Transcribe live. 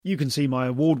You can see my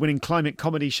award-winning climate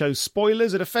comedy show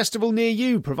Spoilers at a festival near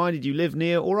you, provided you live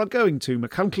near or are going to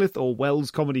Machynlleth or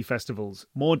Wells comedy festivals.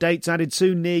 More dates added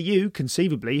soon near you.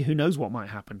 Conceivably, who knows what might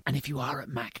happen. And if you are at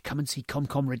Mac, come and see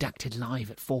ComCom Redacted live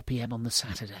at 4 p.m. on the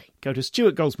Saturday. Go to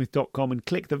stuartgoldsmith.com and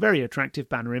click the very attractive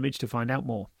banner image to find out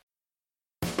more.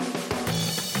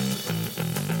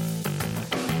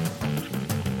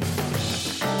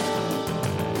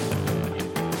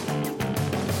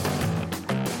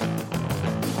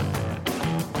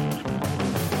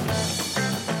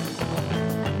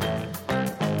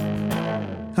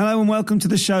 Hello and welcome to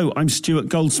the show. I'm Stuart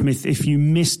Goldsmith. If you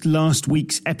missed last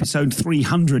week's episode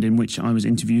 300, in which I was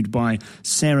interviewed by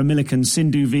Sarah Millican,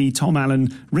 Sindhu V, Tom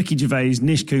Allen, Ricky Gervais,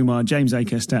 Nish Kumar, James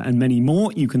Acaster and many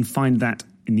more, you can find that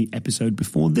in the episode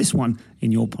before this one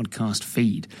in your podcast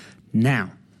feed.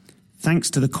 Now, thanks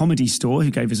to the Comedy Store,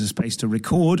 who gave us a space to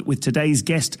record, with today's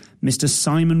guest, Mr.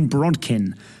 Simon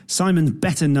Brodkin. Simon's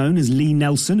better known as Lee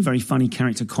Nelson, a very funny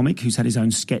character comic who's had his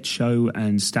own sketch show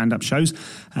and stand-up shows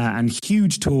and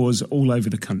huge tours all over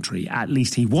the country. At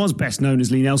least he was best known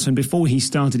as Lee Nelson before he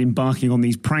started embarking on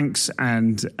these pranks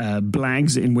and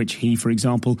blags in which he, for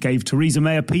example, gave Theresa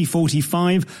May a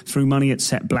P45, threw money at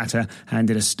Sepp Blatter and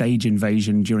did a stage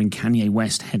invasion during Kanye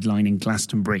West headlining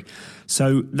Glastonbury.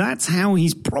 So that's how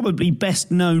he's probably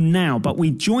best known now. But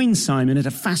we joined Simon at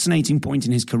a fascinating point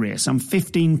in his career. Some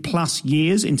 15 plus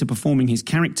years into performing his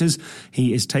characters,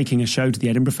 he is taking a show to the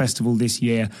Edinburgh Festival this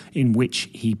year in which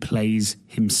he plays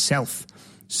himself.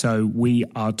 So we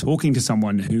are talking to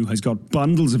someone who has got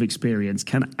bundles of experience,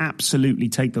 can absolutely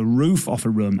take the roof off a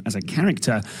room as a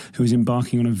character who is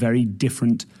embarking on a very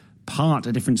different part,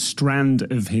 a different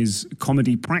strand of his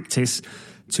comedy practice,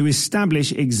 to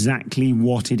establish exactly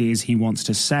what it is he wants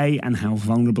to say and how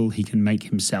vulnerable he can make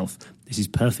himself. This is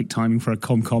perfect timing for a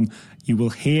ComCom. You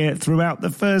will hear throughout the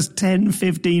first 10,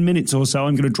 15 minutes or so,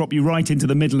 I'm going to drop you right into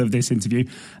the middle of this interview,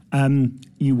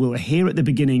 you will hear at the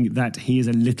beginning that he is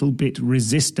a little bit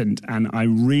resistant, and I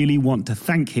really want to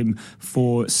thank him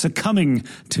for succumbing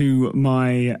to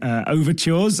my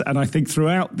overtures. And I think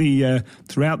throughout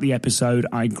the episode,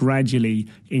 I gradually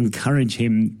encourage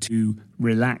him to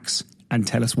relax and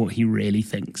tell us what he really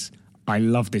thinks. I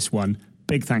love this one.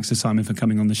 Big thanks to Simon for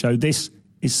coming on the show. This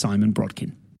is Simon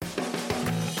Brodkin.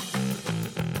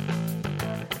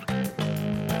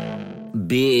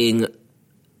 Being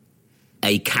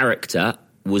a character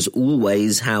was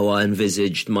always how I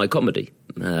envisaged my comedy.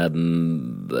 If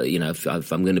I'm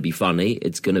going to be funny,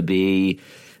 it's going to be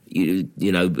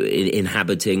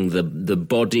inhabiting the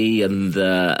body and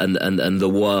the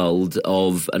world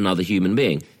of another human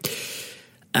being.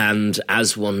 And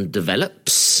as one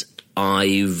develops,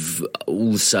 I've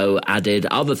also added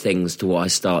other things to what I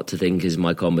start to think is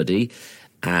my comedy,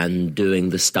 and doing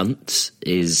the stunts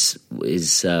is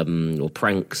or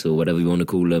pranks or whatever you want to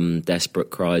call them, desperate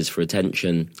cries for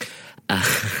attention.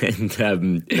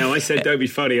 Now, I said don't be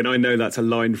funny, and I know that's a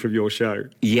line from your show.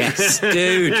 Yes,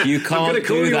 dude, you can't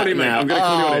do that now. I'm going to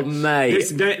call you on it.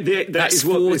 Mate. That's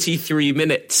 43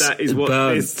 minutes. That is what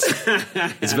burnt.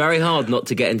 It's very hard not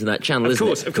to get into that channel, isn't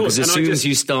it? Of course. Because as soon as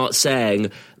you start saying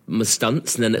my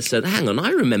stunts, and then it said, hang on,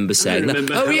 I remember saying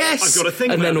that. Oh, yes. I've got to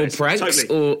think and about then this. All pranks.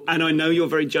 Totally. And I know you're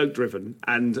very joke-driven,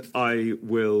 and I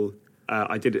will...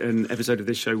 I did an episode of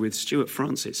this show with Stuart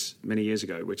Francis many years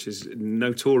ago, which is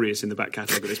notorious in the back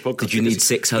catalogue of this podcast. Did you need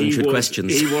 600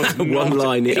 questions? He was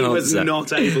one-line answer. He was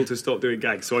not able to stop doing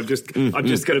gags, so I'm just going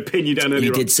to pin you down earlier.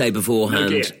 You did say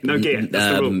beforehand. No gear.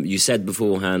 That's the rule. You said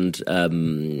beforehand.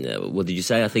 What did you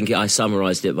say? I think I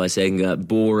summarised it by saying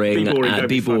boring.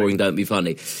 Be boring, don't be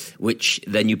funny. Which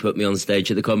then you put me on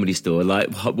stage at the Comedy Store. Like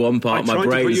one part of my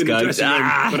brain is going.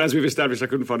 But as we've established, I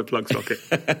couldn't find a plug socket.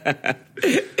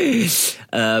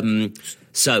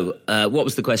 So what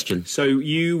was the question? So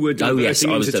you were talking about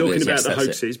the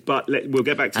hoaxes, but we'll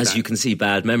get back to that. As you can see,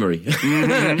 bad memory.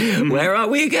 Where are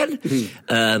we again?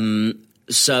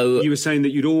 So you were saying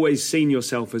that you'd always seen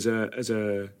yourself as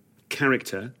a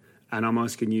character, and I'm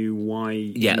asking you why.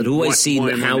 Yeah, I'd always seen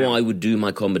how I would do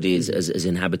my comedy as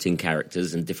inhabiting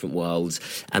characters in different worlds.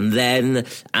 And then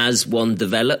as one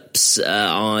develops,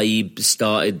 I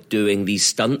started doing these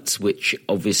stunts, which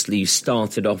obviously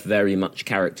started off very much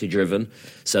character-driven.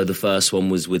 So the first one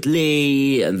was with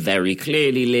Lee, and very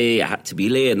clearly Lee. It had to be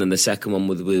Lee. And then the second one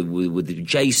with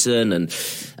Jason, and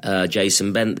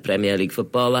Jason Bent, the Premier League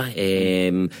footballer.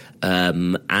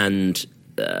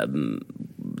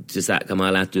 Does that, am I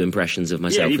allowed to do impressions of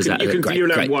myself? Yeah, you're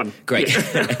allowed one. Great.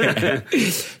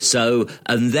 So,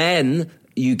 and then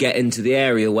you get into the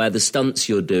area where the stunts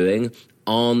you're doing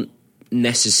aren't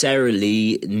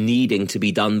necessarily needing to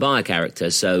be done by a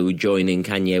character. So joining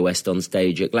Kanye West on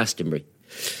stage at Glastonbury.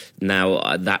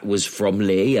 Now, that was from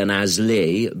Lee and as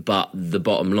Lee, but the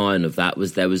bottom line of that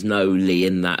was there was no Lee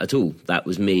in that at all. That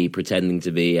was me pretending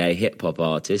to be a hip-hop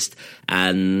artist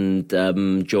and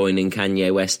joining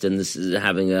Kanye West and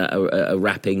having a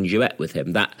rapping duet with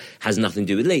him. That has nothing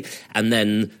to do with Lee. And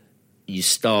then you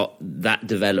start, that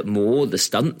developed more, the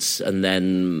stunts, and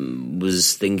then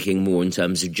was thinking more in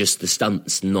terms of just the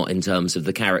stunts, not in terms of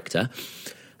the character.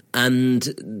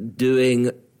 And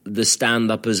doing the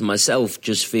stand-up as myself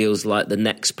just feels like the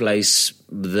next place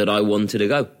that I wanted to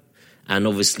go. And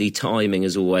obviously timing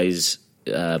is always,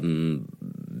 you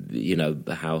know,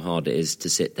 how hard it is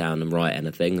to sit down and write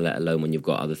anything, let alone when you've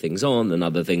got other things on and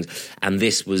other things. And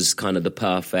this was kind of the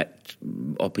perfect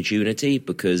opportunity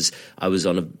because I was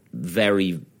on a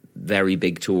very, very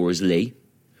big tour as Lee.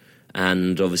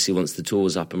 And obviously once the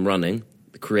tour's up and running,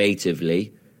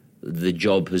 creatively, the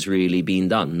job has really been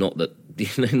done. Not that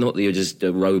you're just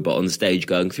a robot on stage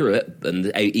going through it,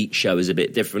 and each show is a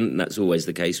bit different, and that's always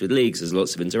the case with leagues. There's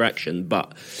lots of interaction,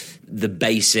 but the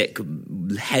basic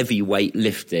heavyweight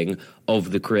lifting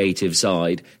of the creative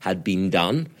side had been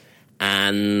done,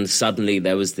 and suddenly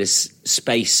there was this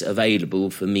space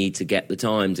available for me to get the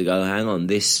time to go, hang on,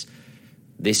 this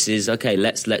is okay,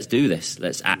 let's do this.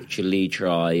 Let's actually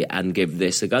try and give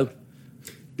this a go.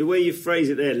 The way you phrase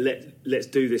it there, let's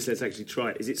do this, let's actually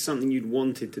try it, is it something you'd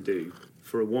wanted to do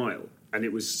for a while, and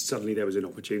it was suddenly there was an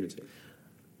opportunity?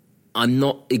 I'm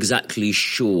not exactly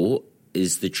sure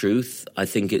is the truth. I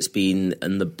think it's been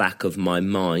in the back of my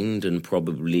mind and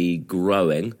probably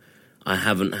growing. I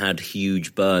haven't had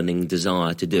huge burning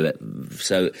desire to do it.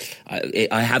 So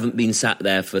I haven't been sat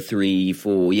there for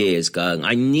 3-4 years going,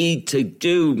 I need to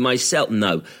do myself.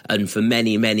 No. And for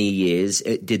many, many years,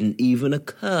 it didn't even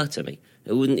occur to me.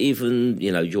 It wouldn't even, do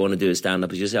you want to do a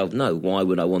stand-up as yourself? No, why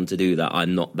would I want to do that?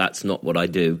 That's not what I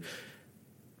do.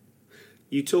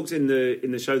 You talked in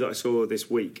the show that I saw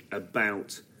this week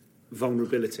about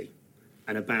vulnerability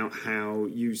and about how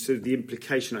the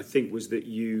implication, I think, was that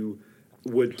you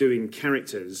were doing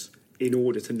characters in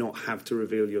order to not have to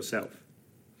reveal yourself.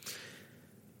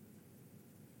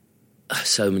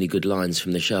 So many good lines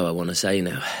from the show I want to say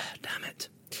now. Damn it.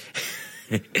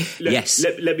 Yes.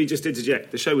 Let me just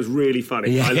interject. The show was really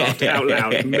funny. Yeah. I laughed out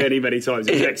loud many, many times.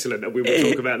 It was excellent, and we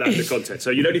will talk about that in the content.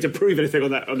 So you don't need to prove anything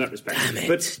on that respect. Damn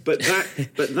it. But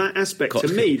that aspect, to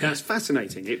me, that's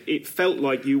fascinating. It felt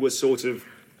like you were sort of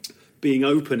being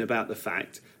open about the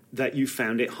fact that you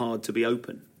found it hard to be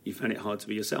open. You found it hard to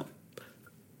be yourself.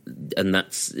 And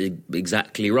that's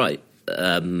exactly right.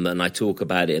 And I talk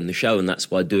about it in the show, and that's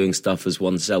why doing stuff as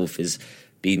oneself is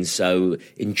been so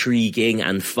intriguing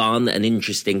and fun and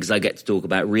interesting, because I get to talk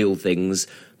about real things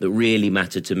that really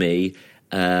matter to me,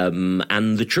 and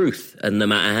the truth. And no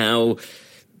matter how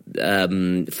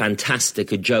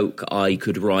fantastic a joke I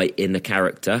could write in a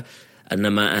character, and no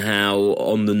matter how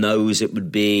on the nose it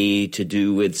would be to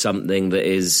do with something that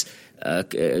is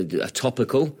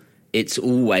topical, it's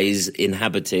always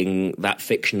inhabiting that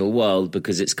fictional world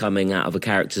because it's coming out of a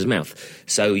character's mouth.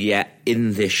 So, yeah,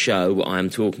 in this show, I'm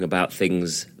talking about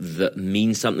things that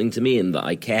mean something to me and that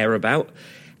I care about.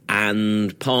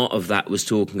 And part of that was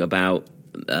talking about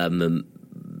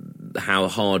how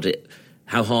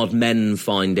hard men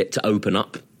find it to open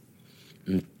up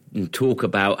and talk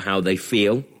about how they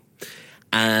feel.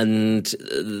 And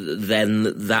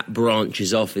then that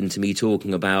branches off into me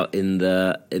talking about in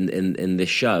this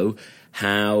show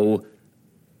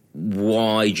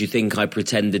why do you think I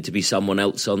pretended to be someone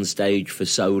else on stage for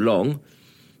so long?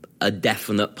 A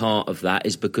definite part of that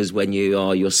is because when you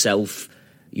are yourself,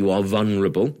 you are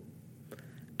vulnerable,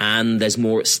 and there's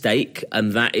more at stake,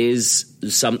 and that is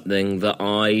something that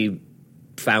I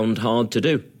found hard to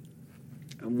do.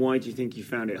 And why do you think you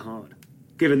found it hard?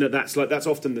 Given that that's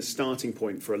often the starting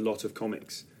point for a lot of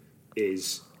comics,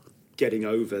 is getting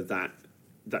over that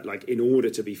like, in order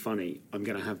to be funny, I'm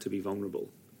going to have to be vulnerable.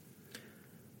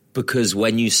 Because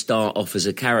when you start off as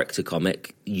a character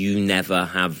comic, you never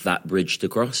have that bridge to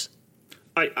cross.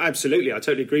 I totally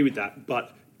agree with that.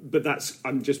 But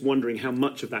I'm just wondering how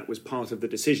much of that was part of the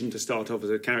decision to start off as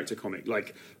a character comic.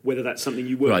 Like, whether that's something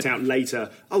you worked out later,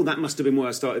 that must have been why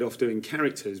I started off doing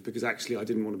characters, because actually I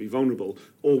didn't want to be vulnerable,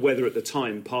 or whether at the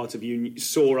time part of you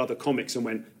saw other comics and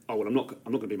went, I'm not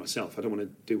going to be myself. I don't want to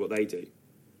do what they do.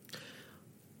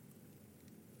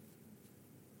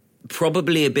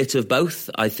 Probably a bit of both.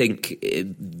 I think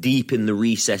deep in the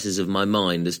recesses of my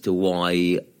mind as to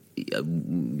why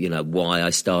I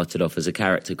started off as a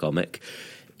character comic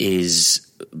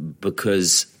is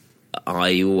because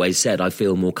I always said I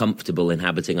feel more comfortable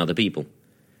inhabiting other people.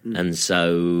 And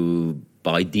so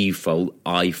by default,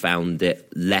 I found it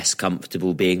less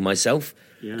comfortable being myself.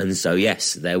 Yeah. And so,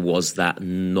 yes, there was that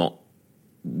not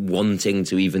wanting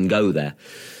to even go there.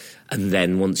 And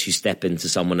then once you step into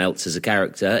someone else as a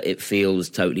character, it feels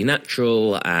totally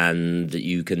natural, and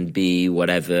you can be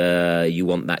whatever you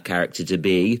want that character to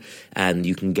be, and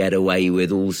you can get away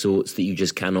with all sorts that you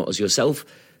just cannot as yourself.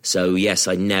 So, yes,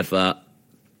 I never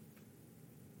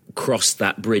crossed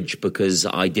that bridge because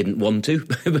I didn't want to,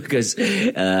 because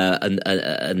and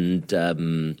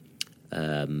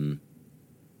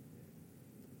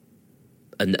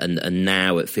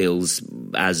now it feels,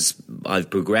 as I've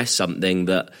progressed, something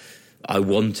that I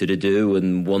wanted to do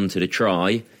and wanted to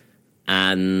try,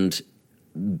 and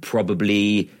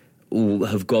probably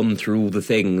have gone through all the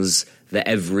things that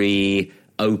every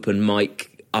open mic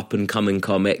up-and-coming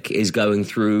comic is going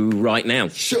through right now.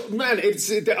 Sure, man,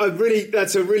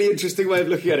 that's a really interesting way of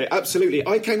looking at it. Absolutely.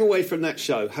 I came away from that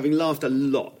show having laughed a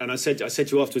lot, and I said to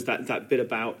you afterwards that bit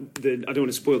about I don't want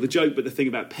to spoil the joke, but the thing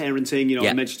about parenting,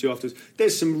 I mentioned to you afterwards,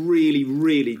 there's some really,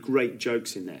 really great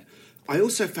jokes in there. I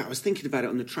also felt, I was thinking about it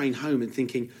on the train home and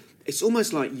thinking, it's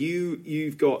almost like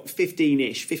you've got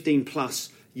 15 plus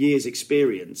years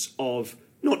experience of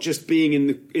not just being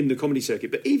in the comedy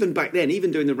circuit, but even back then, even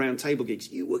doing the round table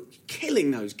gigs, you were killing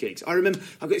those gigs. I remember,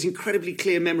 I've got this incredibly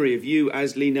clear memory of you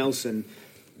as Lee Nelson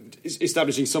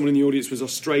establishing someone in the audience was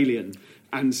Australian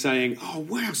and saying, oh,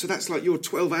 wow, so that's like you're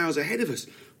 12 hours ahead of us.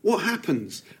 What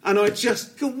happens? And I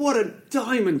just, God, what a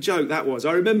diamond joke that was.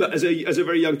 I remember as a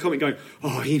very young comic going,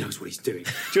 oh, he knows what he's doing.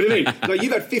 Do you know what I mean? Like,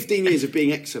 you've had 15 years of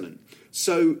being excellent.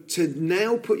 So to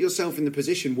now put yourself in the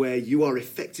position where you are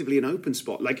effectively an open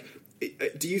spot, like,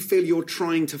 do you feel you're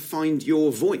trying to find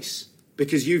your voice?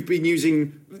 Because you've been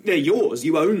they're yours,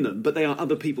 you own them, but they are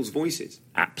other people's voices.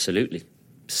 Absolutely.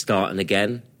 Starting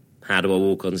again. How do I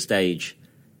walk on stage?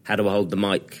 How do I hold the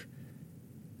mic?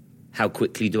 How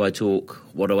quickly do I talk?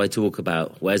 What do I talk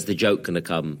about? Where's the joke going to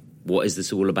come? What is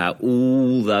this all about?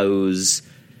 All those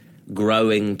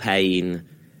growing pain,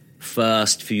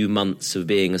 first few months of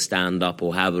being a stand-up,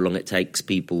 or however long it takes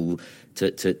people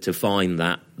to find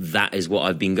that is what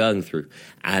I've been going through.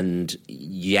 And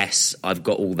yes, I've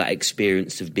got all that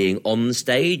experience of being on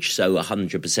stage, so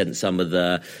 100% some of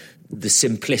the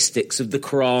simplistics of the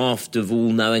craft of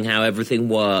all knowing how everything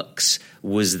works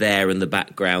was there in the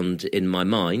background in my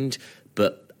mind.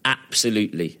 But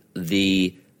absolutely,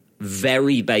 the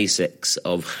very basics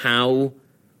of how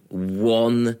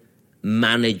one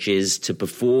manages to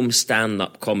perform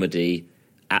stand-up comedy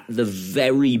at the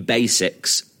very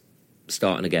basics,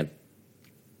 starting again.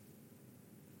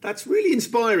 That's really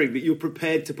inspiring that you're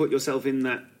prepared to put yourself in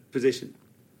that position,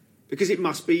 because it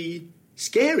must be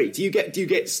scary. Do you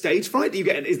get stage fright?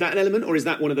 Is that an element, or is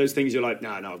that one of those things you're like,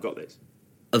 no, I've got this?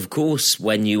 Of course,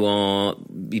 when you are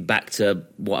back to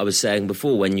what I was saying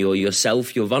before, when you're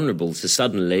yourself, you're vulnerable. So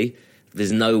suddenly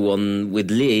there's no one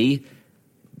with Lee.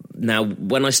 Now,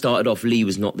 when I started off, Lee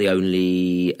was not the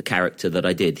only character that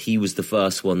I did. He was the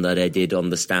first one that I did on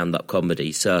the stand-up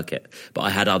comedy circuit. But I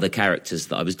had other characters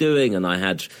that I was doing, and I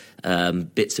had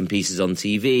bits and pieces on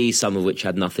TV, some of which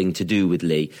had nothing to do with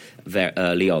Lee very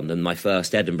early on. And my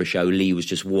first Edinburgh show, Lee was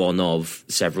just one of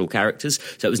several characters.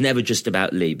 So it was never just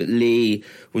about Lee. But Lee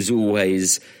was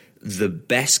always the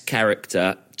best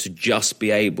character to just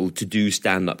be able to do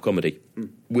stand-up comedy,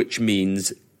 which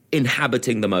means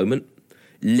inhabiting the moment,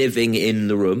 living in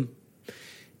the room.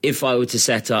 If I were to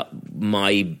set up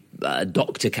my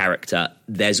doctor character,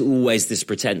 there's always this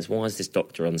pretense. Why is this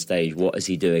doctor on stage? What is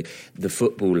he doing? The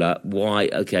footballer, why?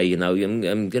 Okay,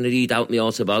 I'm going to read out my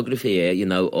autobiography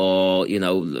here, or,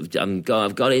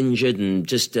 I've got injured and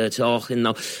just talking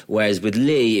now. Whereas with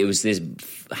Lee, it was this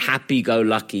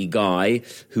happy-go-lucky guy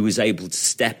who was able to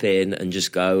step in and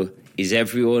just go, is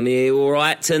everyone here all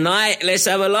right tonight? Let's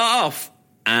have a laugh.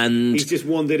 And he's just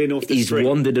wandered in off the street. He's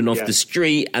wandered in off the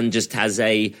street and just has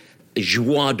a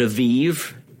joie de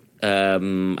vivre.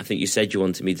 I think you said you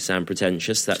wanted me to sound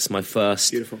pretentious. That's my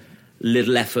first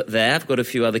little effort there. I've got a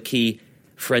few other key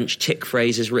French tick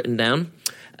phrases written down.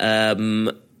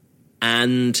 And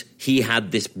he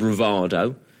had this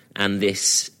bravado and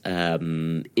this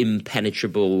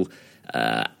impenetrable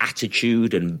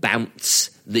attitude and bounce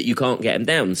that you can't get him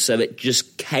down. So it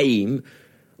just came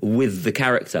with the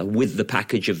character, with the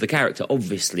package of the character.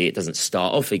 Obviously, it doesn't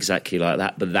start off exactly like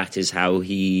that, but that is how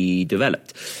he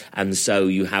developed. And so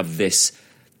you have this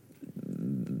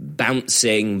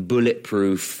bouncing,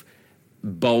 bulletproof,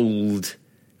 bold,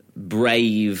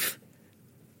 brave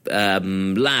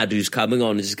lad who's coming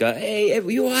on and just go, hey,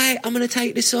 are you all right? I'm going to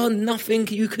take this on. Nothing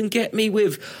you can get me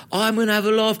with. I'm going to have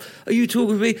a laugh. Are you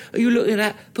talking to me? Are you looking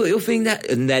at that? Put your thing there.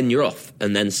 And then you're off.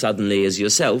 And then suddenly as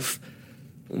yourself,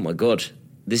 oh my God,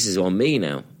 this is on me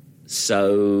now.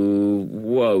 So,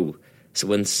 whoa. So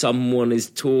when someone is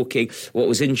talking, what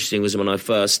was interesting was when I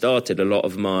first started, a lot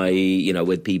of my,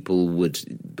 where people would,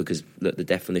 because look, the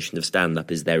definition of stand-up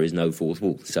is there is no fourth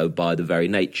wall. So by the very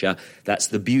nature, that's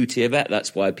the beauty of it.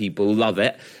 That's why people love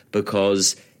it,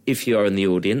 because if you're in the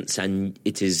audience and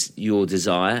it is your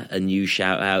desire and you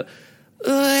shout out,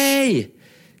 "Oi!"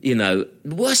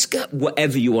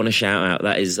 whatever you want to shout out,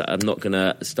 that is, I'm not going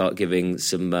to start giving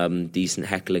some decent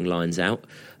heckling lines out.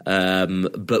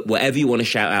 But whatever you want to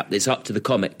shout out, it's up to the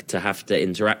comic to have to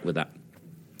interact with that.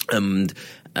 And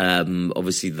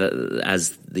obviously,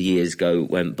 as the years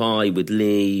went by with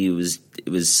Lee, it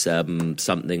was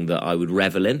something that I would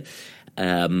revel in.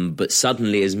 But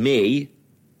suddenly, as me,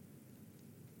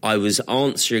 I was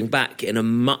answering back in a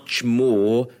much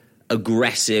more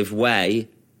aggressive way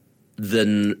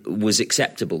than was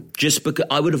acceptable. Just because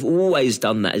I would have always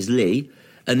done that as Lee,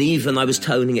 and even I was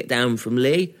toning it down from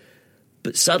Lee.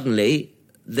 But suddenly,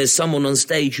 there's someone on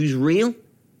stage who's real.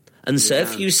 And so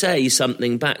if you say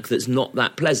something back that's not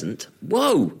that pleasant,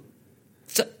 whoa,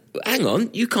 so, hang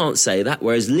on, you can't say that.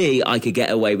 Whereas Lee, I could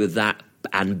get away with that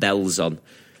and bells on.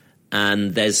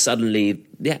 And there's suddenly,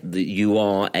 you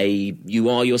are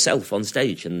yourself on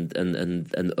stage. And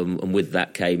with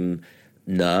that came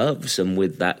nerves, and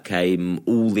with that came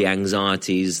all the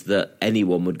anxieties that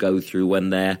anyone would go through when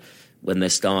they're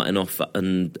starting off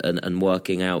and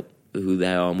working out who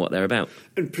they are and what they're about.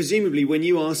 And presumably when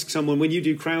you ask someone, when you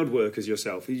do crowd work as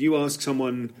yourself, you ask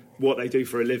someone what they do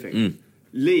for a living,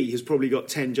 Lee has probably got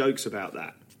 10 jokes about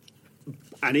that.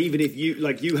 And even if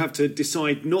you have to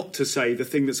decide not to say the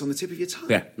thing that's on the tip of your tongue.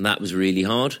 Yeah, and that was really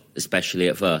hard, especially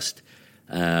at first.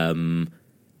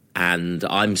 And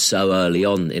I'm so early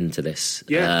on into this.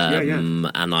 And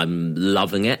I'm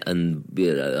loving it, and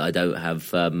I don't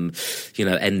have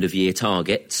end of year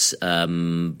targets,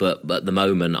 but at the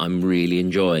moment I'm really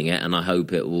enjoying it, and I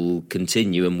hope it will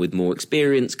continue, and with more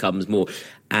experience comes more.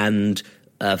 And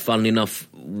funnily enough,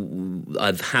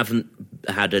 I haven't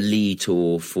had a Lee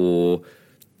tour for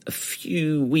a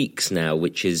few weeks now,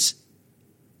 which is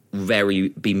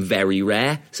been very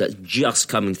rare. So it's just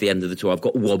coming to the end of the tour. I've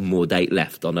got one more date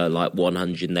left on a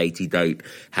 180 date,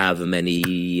 however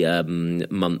many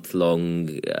month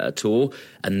long tour,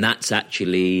 and that's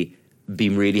actually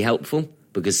been really helpful,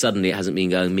 because suddenly it hasn't been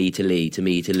going me to Lee, to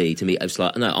me, to Lee, to me. It's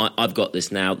like, no, I've got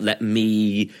this now. Let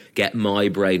me get my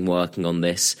brain working on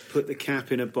this. Put the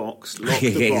cap in a box, lock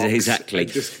the box. Exactly.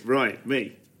 Just,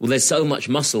 me. Well, there's so much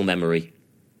muscle memory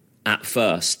at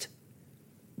first.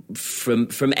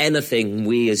 From anything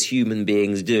we as human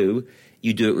beings do,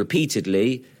 you do it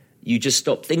repeatedly, you just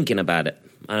stop thinking about it.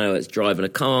 I don't know, it's driving a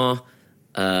car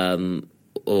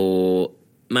or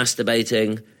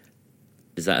masturbating.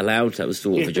 Is that allowed? That was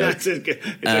sort of a joke.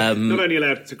 Not only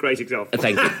allowed, it's a great example.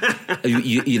 Thank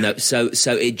you. So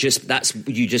it just, that's,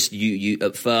 you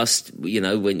at first,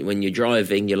 when you're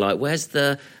driving, you're like, where's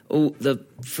the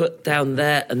foot down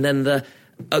there, and then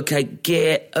okay,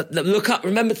 gear, look up,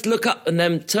 remember to look up, and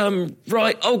then turn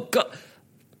right, oh God.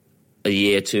 A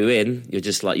year or two in, you're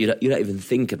just like, you don't even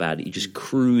think about it, you're just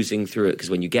cruising through it,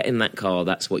 because when you get in that car,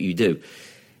 that's what you do.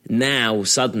 Now,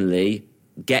 suddenly,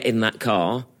 get in that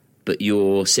car, but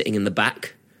you're sitting in the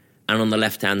back, and on the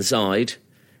left-hand side,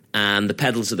 and the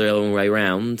pedals are the long way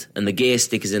round, and the gear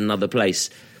stick is in another place.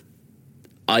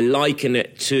 I liken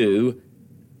it to,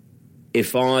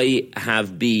 if I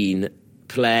have been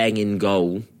playing in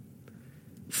goal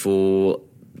for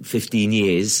 15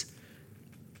 years,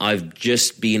 I've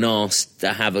just been asked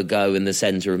to have a go in the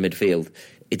centre of midfield.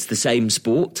 It's the same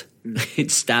sport,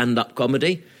 it's stand-up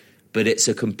comedy, but it's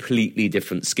a completely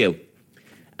different skill.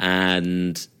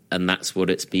 And that's what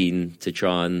it's been, to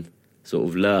try and sort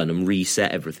of learn and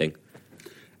reset everything.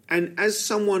 And as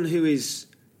someone who is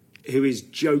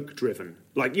joke-driven,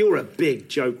 like, you're a big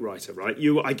joke writer, right?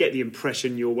 I get the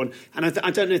impression you're one. And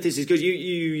I don't know if this is because you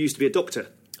used to be a doctor.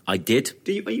 I did.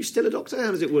 Are you still a doctor? How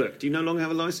does it work? Do you no longer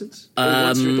have a licence?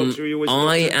 Once you're a doctor, are you always a doctor?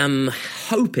 I am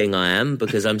hoping I am,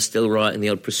 because I'm still writing the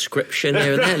odd prescription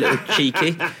here and there, a little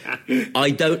cheeky.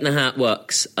 I don't know how it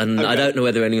works, and okay. I don't know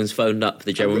whether anyone's phoned up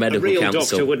the General Medical Council. A real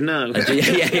doctor would know.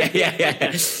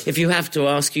 Yeah. If you have to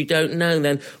ask, you don't know,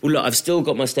 then, well, look, I've still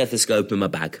got my stethoscope in my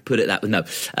bag. Put it that way. No.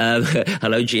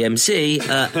 Hello,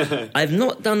 GMC. I've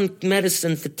not done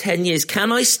medicine for 10 years.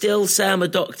 Can I still say I'm a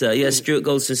doctor? Yes, Stuart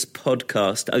Goldsmith's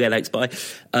podcast. Okay, thanks, bye.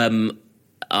 Am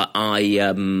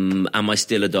I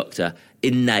still a doctor?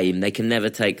 In name, they can never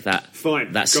take that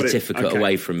certificate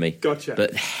away from me. Gotcha.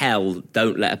 But hell,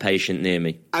 don't let a patient near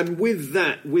me. And with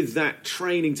that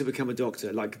training to become a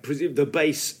doctor, like, the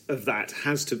base of that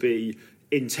has to be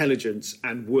intelligence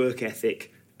and work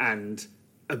ethic and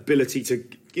ability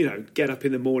get up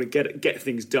in the morning, get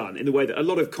things done in the way that a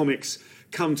lot of comics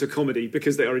come to comedy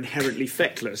because they are inherently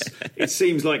feckless. It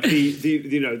seems like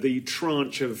the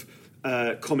tranche of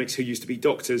comics who used to be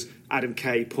doctors, Adam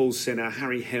Kay, Paul Sinner,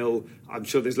 Harry Hill, I'm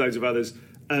sure there's loads of others.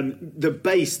 The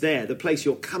base there, the place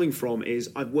you're coming from is,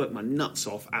 I've worked my nuts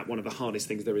off at one of the hardest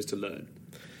things there is to learn.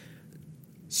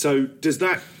 So did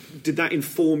that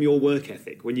inform your work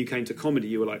ethic? When you came to comedy,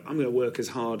 you were like, I'm going to work as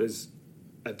hard as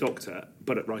a doctor,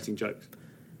 but at writing jokes.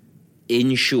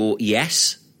 In short,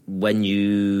 yes. When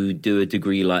you do a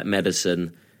degree like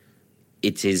medicine,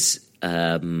 it is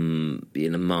my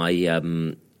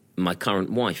current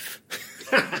wife.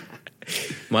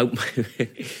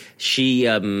 She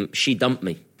dumped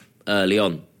me early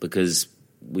on because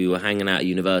we were hanging out at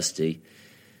university,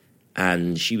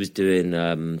 and she was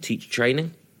doing teacher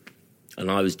training, and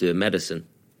I was doing medicine,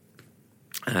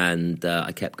 and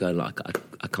I kept going like,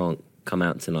 I can't come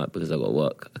out tonight because I got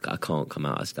work. I can't come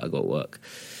out. I got work.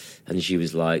 And she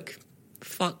was like,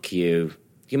 fuck you.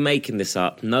 You're making this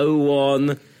up. No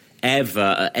one ever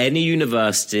at any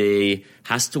university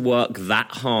has to work that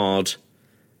hard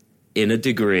in a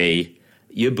degree.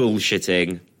 You're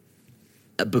bullshitting.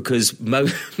 Because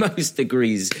most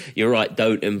degrees, you're right,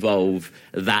 don't involve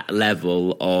that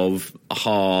level of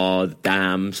hard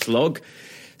damn slog.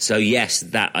 So yes,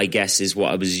 that I guess is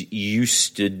what I was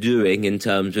used to doing in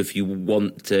terms of if you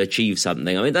want to achieve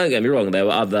something. I mean, don't get me wrong,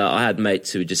 I had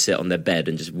mates who would just sit on their bed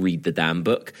and just read the damn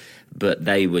book, but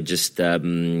they were just, super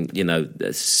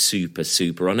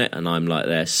on it, and I'm like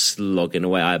there slogging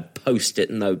away. I had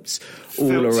Post-it notes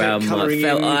all around my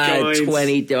felt. I had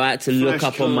 20. I had to look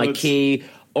up on my key.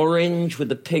 Orange with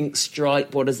the pink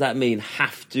stripe. What does that mean?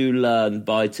 Have to learn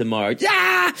by tomorrow.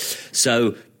 Yeah.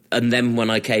 So, and then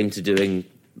when I came to doing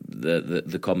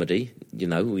the comedy,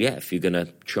 if you're going to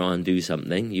try and do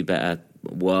something, you better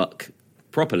work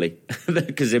properly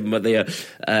because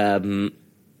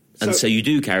so you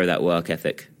do carry that work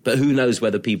ethic. But who knows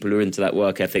whether people are into that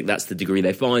work ethic? That's the degree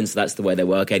they find, so that's the way they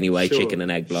work anyway. Sure, chicken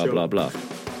and egg, blah, blah, blah.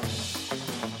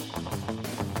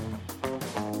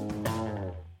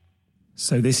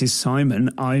 So this is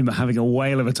Simon. I'm having a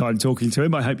whale of a time talking to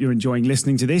him. I hope you're enjoying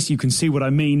listening to this. You can see what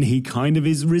I mean. He kind of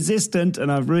is resistant, and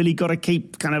I've really got to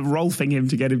keep kind of rolfing him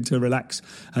to get him to relax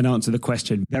and answer the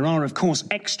question. There are, of course,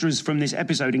 extras from this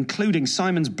episode, including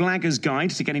Simon's Blagger's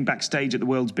Guide to Getting Backstage at the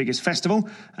World's Biggest Festival,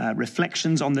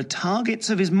 reflections on the targets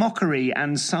of his mockery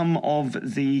and some of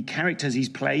the characters he's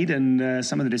played and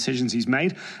some of the decisions he's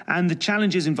made, and the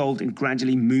challenges involved in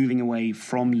gradually moving away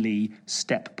from Lee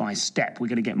step by step. We're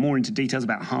going to get more into details,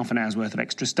 about half an hour's worth of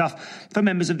extra stuff for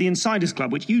members of the Insiders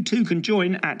Club, which you too can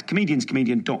join at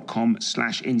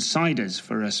comedianscomedian.com/insiders.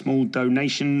 For a small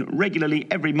donation regularly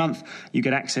every month, you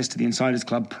get access to the Insiders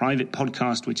Club private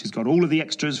podcast, which has got all of the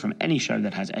extras from any show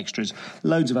that has extras,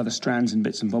 loads of other strands and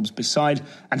bits and bobs beside.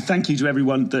 And thank you to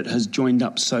everyone that has joined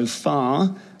up so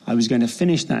far. I was going to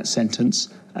finish that sentence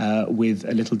with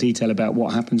a little detail about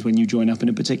what happens when you join up in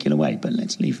a particular way, but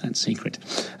let's leave that secret.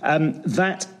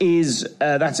 That's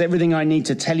everything I need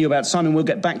to tell you about Simon. We'll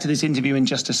get back to this interview in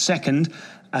just a second.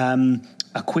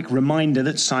 A quick reminder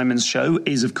that Simon's show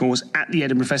is, of course, at the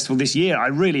Edinburgh Festival this year. I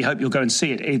really hope you'll go and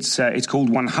see it. It's called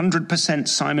 100%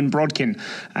 Simon Brodkin,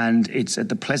 and it's at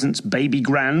the Pleasance Baby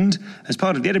Grand as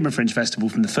part of the Edinburgh Fringe Festival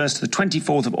from the 1st to the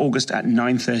 24th of August at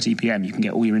 9:30pm. You can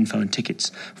get all your info and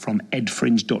tickets from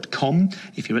edfringe.com.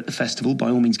 If you're at the festival,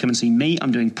 by all means, come and see me.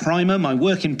 I'm doing Primer, my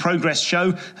work-in-progress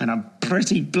show, and I'm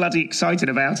pretty bloody excited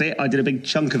about it. I did a big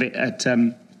chunk of it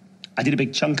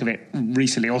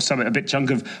recently, or something, a big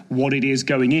chunk of what it is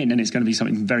going in, and it's going to be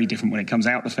something very different when it comes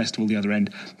out the festival the other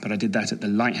end. But I did that at the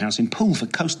Lighthouse in Poole for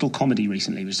Coastal Comedy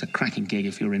recently, which is a cracking gig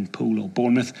if you're in Poole or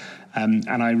Bournemouth, and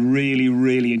I really,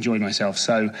 really enjoyed myself.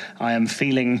 So I am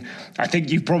feeling, I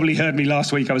think you've probably heard me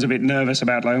last week, I was a bit nervous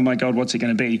about, like, oh my God, what's it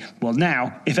going to be? Well,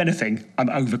 now, if anything, I'm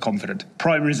overconfident.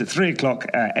 Primer is at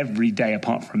 3:00 every day,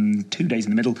 apart from 2 days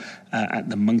in the middle, at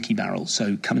the Monkey Barrel.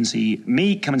 So come and see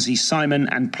me, come and see Simon,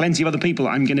 and plenty of other people.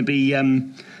 I'm going to be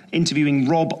interviewing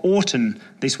Rob Orton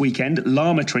this weekend,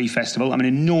 Llama Tree Festival. I'm an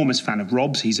enormous fan of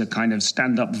Rob's. He's a kind of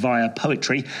stand-up via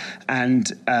poetry,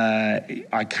 and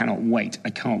I cannot wait. I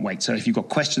can't wait. So if you've got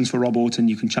questions for Rob Orton,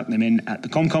 you can chuck them in at the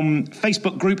ComCom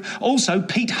Facebook group. Also,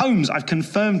 Pete Holmes. I've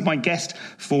confirmed my guest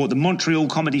for the Montreal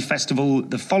Comedy Festival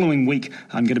the following week.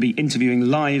 I'm going to be interviewing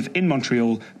live in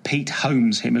Montreal Pete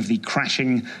Holmes, him of the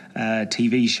Crashing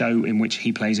TV show, in which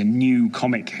he plays a new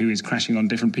comic who is crashing on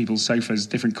different people's sofas,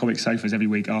 different comic sofas every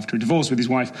week after a divorce with his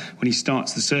wife when he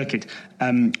starts the circuit.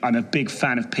 I'm a big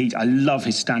fan of Pete. I love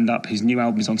his stand-up. His new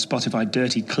album is on Spotify,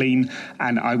 Dirty Clean,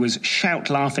 and I was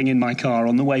shout laughing in my car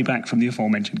on the way back from the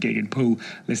aforementioned gig in Poole,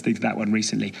 listening to that one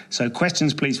recently. So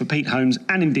questions, please, for Pete Holmes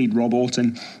and indeed Rob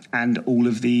Orton, and all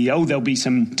of the... there'll be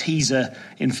some teaser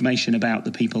information about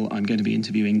the people I'm going to be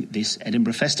interviewing this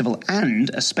Edinburgh Festival, and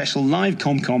a special live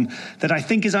ComCom that I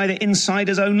think is either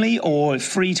insiders only or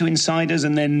free to insiders,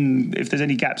 and then if there's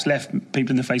any gaps left,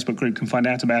 people in the Facebook group can find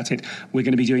out about it. We're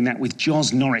going to be doing that with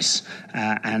Jos Norris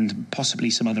and possibly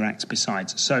some other acts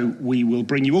besides. So we will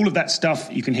bring you all of that stuff.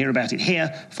 You can hear about it here.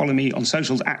 Follow me on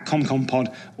socials at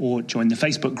ComComPod or join the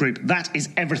Facebook group. That is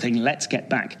everything. Let's get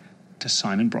back to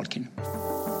Simon Brodkin.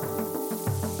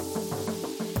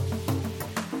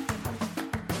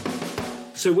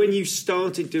 So when you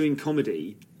started doing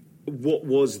comedy, what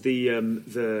was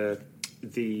the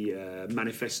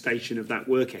manifestation of that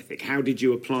work ethic? How did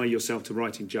you apply yourself to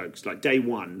writing jokes? Like day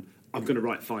one, I'm going to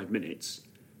write 5 minutes.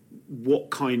 What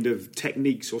kind of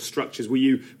techniques or structures were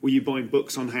you buying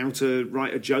books on how to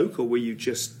write a joke, or were you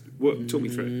just talk me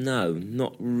through it? No,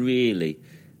 not really.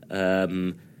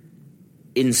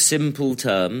 In simple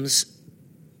terms,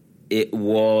 it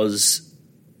was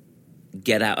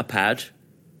get out a pad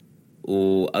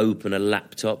or open a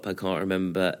laptop. I can't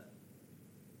remember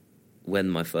when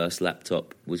my first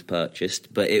laptop was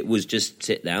purchased, but it was just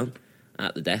sit down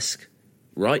at the desk,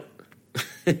 write,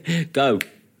 go.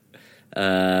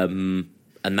 And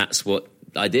that's what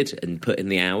I did, and put in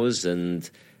the hours and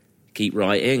keep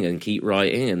writing and keep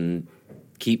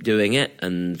doing it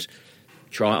and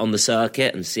try it on the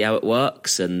circuit and see how it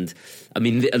works. And I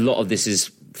mean, a lot of this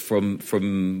is from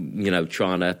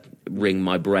trying to wring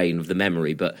my brain of the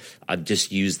memory, but I've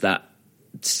just used that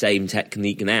same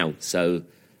technique now. So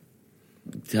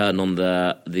turn on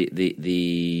the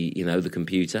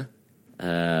computer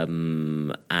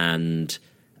and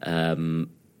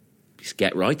just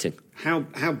get writing.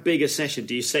 How big a session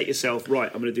do you set yourself?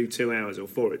 Right, I'm going to do 2 hours or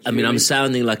 4 hours. I mean, I'm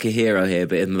sounding like a hero here,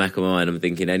 but in the back of my mind, I'm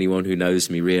thinking anyone who knows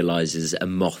me realises a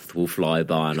moth will fly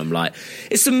by, and I'm like,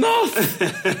 it's a moth.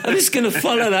 I'm just going to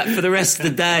follow that for the rest of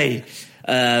the day.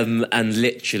 And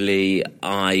literally,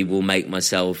 I will make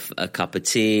myself a cup of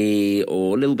tea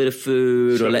or a little bit of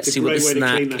food, or let's see what the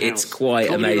snack. It's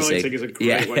quite amazing. Writing is a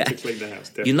great way to clean the house.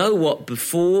 Definitely. You know what?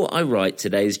 Before I write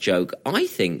today's joke, I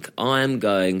think I am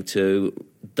going to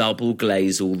double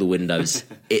glaze all the windows.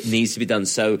 It needs to be done.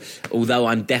 So, although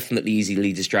I'm definitely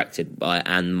easily distracted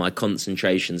and my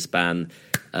concentration span,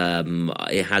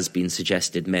 it has been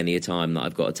suggested many a time that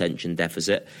I've got attention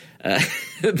deficit,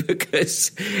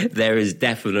 because there is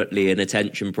definitely an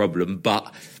attention problem.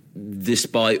 But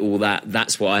despite all that,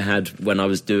 that's what I had when I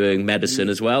was doing medicine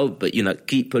as well. But,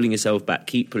 keep pulling yourself back,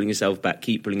 keep pulling yourself back,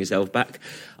 keep pulling yourself back.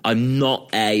 I'm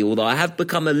not although I have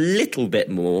become a little bit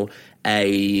more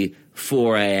a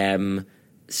 4 a.m.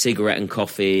 cigarette and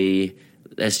coffee,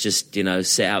 let's just,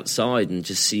 sit outside and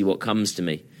just see what comes to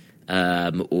me.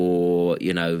 Or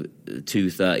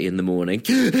 2:30 in the morning.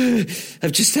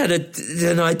 I've just had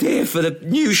an idea for the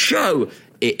new show.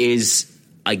 It is,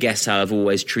 I guess, how I've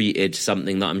always treated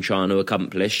something that I'm trying to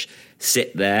accomplish.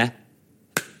 Sit there,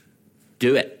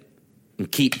 do it,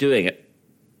 and keep doing it.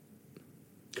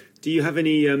 Do you have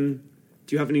any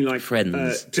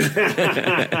friends? Do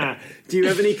you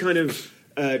have any kind of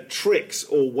tricks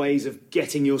or ways of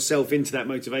getting yourself into that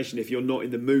motivation if you're not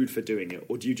in the mood for doing it?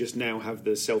 Or do you just now have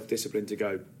the self-discipline to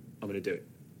go, I'm going to do it?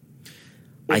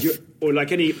 Or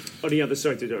like any other,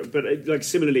 sorry to do it, but like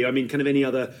similarly, I mean, kind of any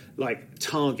other like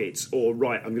targets, or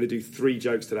right, I'm going to do 3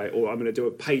 jokes today, or I'm going to do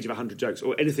a page of 100 jokes,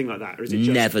 or anything like that? Or is it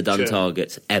just never done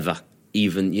targets, ever?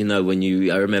 Even,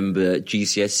 I remember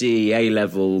GCSE,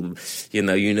 A-level,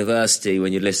 university,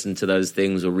 when you listen to those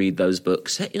things or read those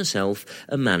books, set yourself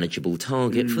a manageable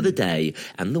target for the day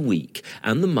and the week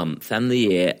and the month and the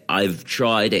year. I've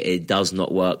tried it. It does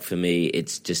not work for me.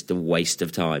 It's just a waste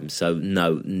of time. So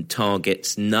no,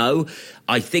 targets, no.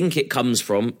 I think it comes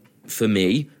from, for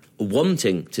me,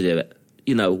 wanting to do it.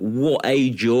 What a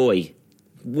joy.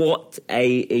 What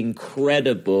a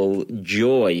incredible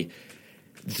joy.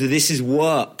 So this is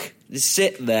work.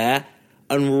 Sit there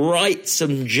and write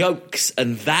some jokes,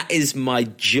 and that is my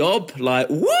job. Like,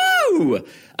 woo!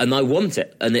 And I want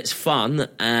it, and it's fun,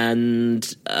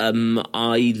 and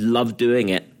I love doing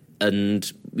it. And,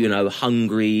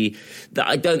 hungry. That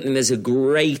I don't think there's a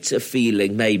greater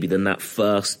feeling maybe than that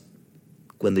first,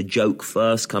 when the joke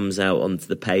first comes out onto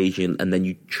the page, and then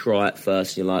you try it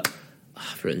first, and you're like,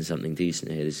 I've written something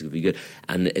decent here, this is going to be good.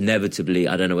 And inevitably,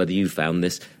 I don't know whether you found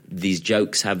this, these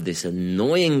jokes have this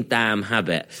annoying damn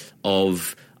habit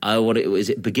of, Is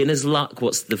it beginner's luck?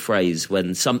 What's the phrase?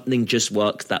 When something just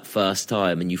works that first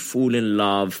time and you fall in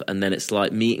love, and then it's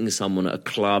like meeting someone at a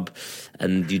club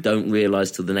and you don't realise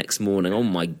till the next morning, oh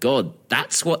my God,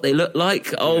 that's what they look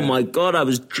like? Oh my God, I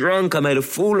was drunk, I made a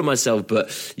fool of myself.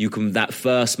 But you can, that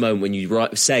first moment when you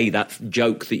say that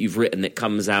joke that you've written, it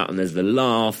comes out and there's the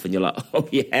laugh and you're like, oh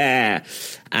yeah.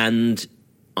 And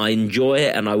I enjoy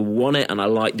it and I want it and I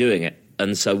like doing it.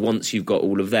 And so once you've got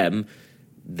all of them,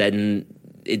 then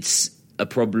it's a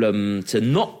problem to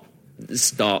not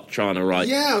start trying to write.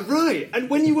 Yeah, right. And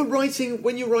when you're writing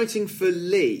for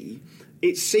Lee,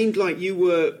 it seemed like did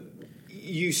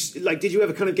you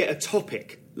ever kind of get a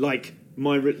topic like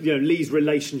Lee's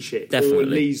relationship? Definitely. Or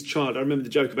Lee's child? I remember the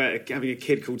joke about having a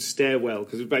kid called Stairwell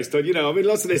because it was based on,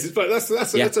 lots of this is, but that's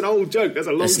an old joke. That's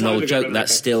a long time ago. It's an old joke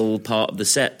that's still part of the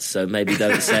set, so maybe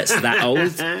don't set's that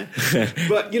old.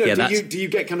 But do you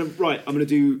get kind of right? I'm going to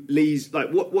do Lee's, like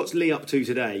what's Lee up to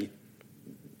today?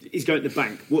 He's going to the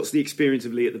bank. What's the experience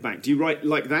of Lee at the bank? Do you write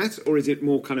like that, or is it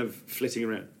more kind of flitting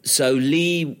around? So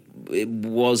Lee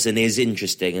was and is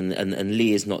interesting, and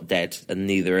Lee is not dead, and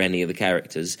neither are any of the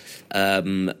characters.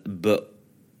 But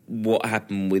what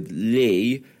happened with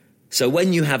Lee... So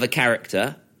when you have a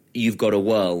character, you've got a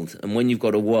world. And when you've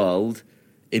got a world,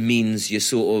 it means you're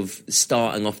sort of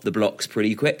starting off the blocks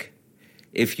pretty quick.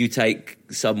 If you take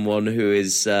someone who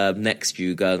is next to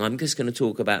you going, I'm just going to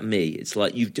talk about me, it's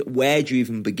like, where do you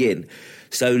even begin?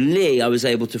 So Lee, I was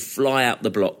able to fly out the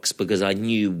blocks because I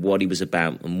knew what he was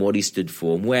about and what he stood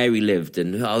for and where he lived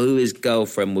and who his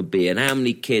girlfriend would be and how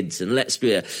many kids, and let's do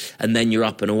it. And then you're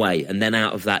up and away. And then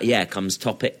out of that, comes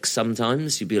topics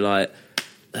sometimes. You'd be like...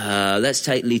 let's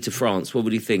take Lee to France. What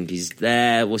would he think? He's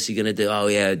there. What's he going to do? Oh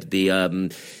yeah, he'd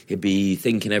be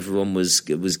thinking everyone was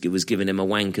giving him a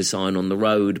wanker sign on the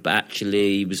road, but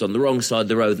actually he was on the wrong side of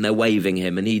the road and they're waving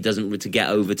him, and he doesn't to get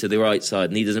over to the right side,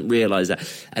 and he doesn't realise that.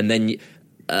 And then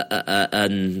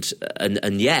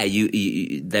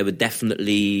they were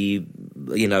definitely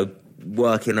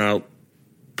working out,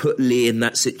 put Lee in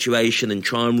that situation and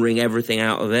try and wring everything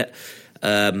out of it,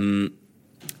 and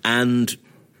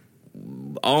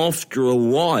after a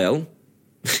while,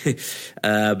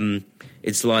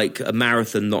 it's like a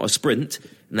marathon, not a sprint.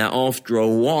 Now, after a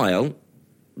while,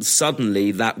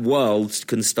 suddenly that world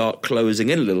can start closing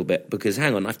in a little bit because,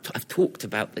 hang on, I've talked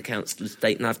about the council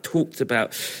estate and I've talked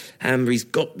about Amber's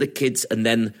got the kids, and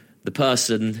then the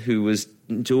person who was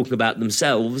talking about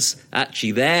themselves,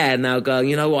 actually they're now going,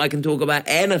 you know what, I can talk about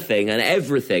anything and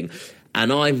everything.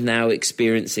 And I'm now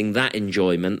experiencing that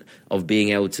enjoyment of being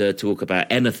able to talk about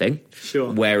anything.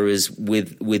 Sure. Whereas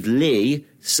with Lee,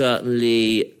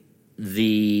 certainly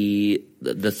the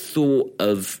thought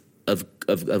of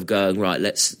going, right,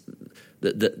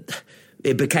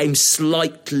 it became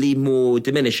slightly more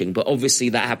diminishing. But obviously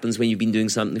that happens when you've been doing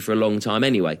something for a long time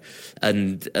anyway.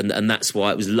 And that's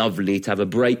why it was lovely to have a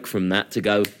break from that, to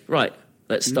go, right,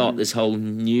 let's start this whole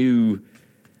new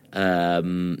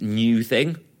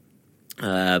thing.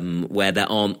 Where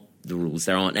there aren't the rules,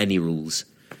 there aren't any rules.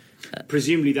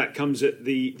 Presumably that comes at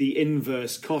the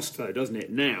inverse cost, though, doesn't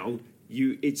it? Now,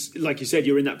 it's like you said,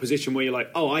 you're in that position where you're like,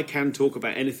 oh, I can talk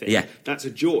about anything. Yeah. That's a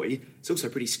joy. It's also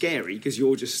pretty scary because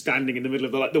you're just standing in the middle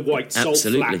of the white salt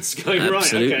flats going,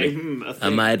 Absolutely. right, okay.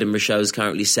 And my Edinburgh show is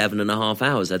currently 7.5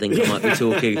 hours. I think I might be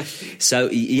talking. So,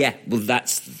 yeah, well,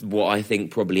 that's what I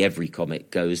think probably every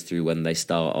comic goes through when they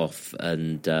start off.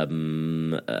 And, okay,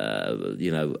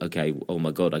 oh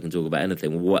my God, I can talk about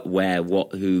anything. Where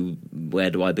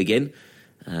do I begin?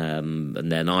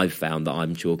 And then I've found that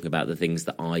I'm talking about the things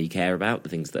that I care about, the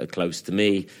things that are close to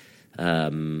me.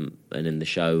 And in the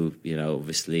show,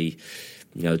 obviously,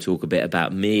 talk a bit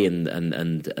about me and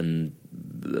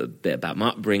a bit about my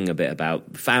upbringing, a bit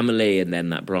about family, and then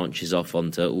that branches off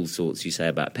onto all sorts you say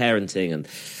about parenting and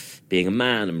being a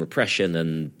man and repression,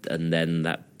 and then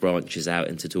that branches out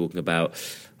into talking about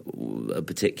a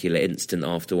particular instant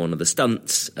after one of the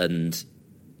stunts, and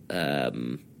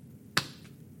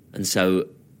so,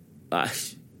 I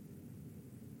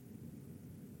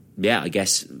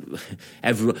guess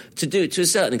everyone, to a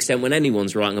certain extent, when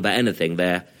anyone's writing about anything,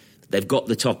 they've got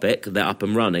the topic, they're up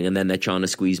and running, and then they're trying to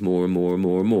squeeze more and more and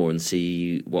more and more and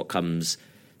see what comes.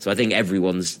 So I think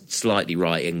everyone's slightly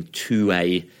writing to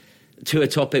a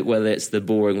topic, whether it's the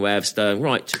boring way of saying,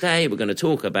 right, today we're going to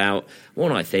talk about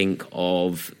what I think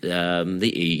of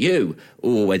the EU,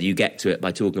 or whether you get to it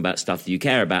by talking about stuff that you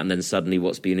care about, and then suddenly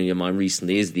what's been in your mind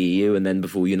recently is the EU, and then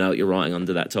before you know it, you're writing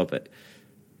under that topic.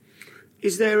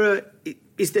 Is there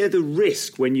the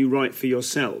risk when you write for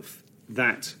yourself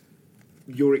that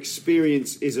your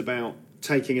experience is about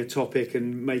taking a topic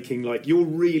and making you're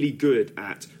really good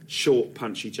at short,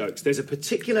 punchy jokes. There's a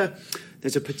particular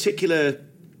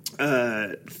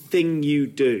thing you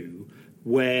do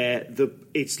where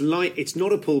it's not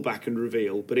a pullback and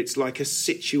reveal, but it's like a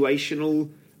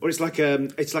situational, or it's like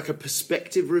a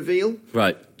perspective reveal.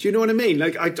 Right. Do you know what I mean?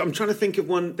 I'm trying to think of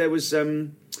one.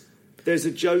 There's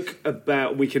a joke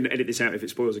about, we can edit this out if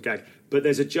it spoils a gag, but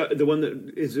there's a joke, the one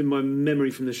that is in my memory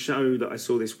from the show that I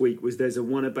saw this week was there's a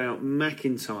one about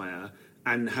McIntyre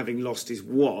and having lost his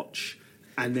watch,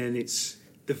 and then it's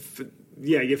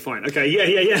yeah, you're fine. Okay,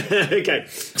 yeah. Okay.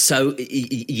 So,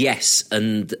 yes,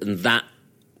 and that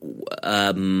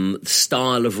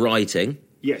style of writing,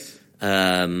 yes,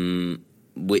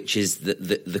 which is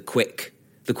the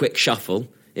quick shuffle.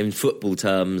 In football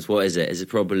terms, what is it? Is it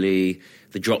probably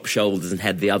the drop shoulders and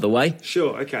head the other way?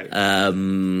 Sure, okay.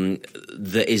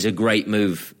 That is a great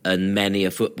move, and many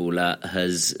a footballer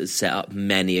has set up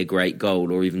many a great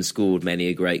goal or even scored many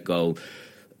a great goal.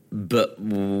 But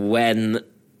when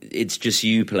it's just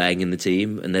you playing in the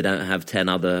team and they don't have 10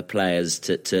 other players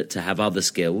to have other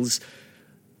skills,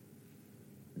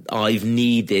 I've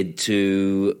needed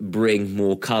to bring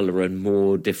more colour and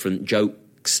more different joke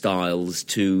styles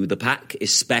to the pack,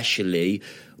 especially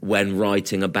when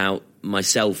writing about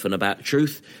myself and about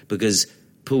truth, because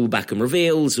pullback and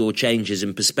reveals or changes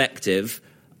in perspective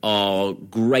are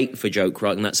great for joke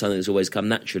writing. That's something that's always come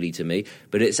naturally to me,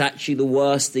 but it's actually the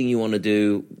worst thing you want to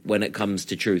do when it comes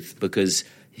to truth, because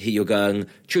you're going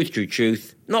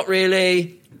truth, not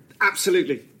really,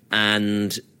 absolutely,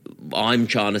 and I'm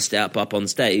trying to step up on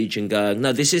stage and going,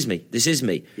 no, this is me.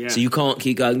 Yeah. So you can't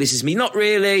keep going, this is me, not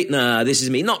really. No, this is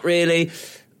me, not really.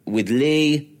 With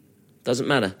Lee, doesn't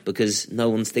matter, because no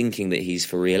one's thinking that he's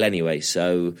for real anyway.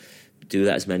 So do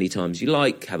that as many times as you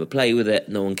like, have a play with it.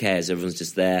 No one cares. Everyone's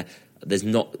just there. There's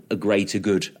not a greater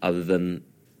good other than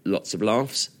lots of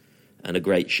laughs and a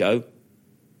great show.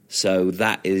 So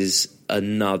that is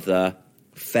another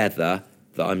feather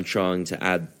that I'm trying to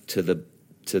add to the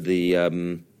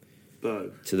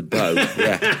bow. To the bow,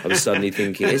 yeah. I was suddenly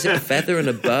thinking, is it a feather and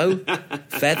a bow?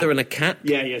 Feather and a cap?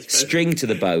 Yeah, yes. String to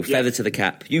the bow, feather to the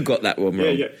cap. You got that one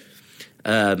wrong. Yeah.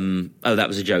 That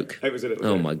was a joke. It was a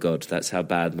little bit. My God, that's how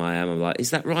bad I am. I'm like, is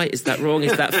that right? Is that wrong?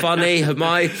 Is that funny? Am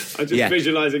I? I'm just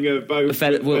visualising a bow.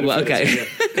 Okay.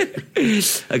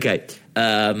 Okay.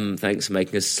 Thanks for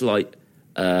making a slight...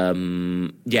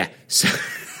 So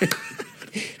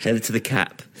feather to the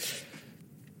cap.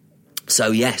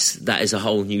 So, yes, that is a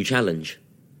whole new challenge.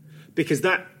 Because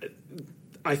that,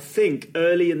 I think,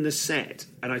 early in the set,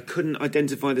 and I couldn't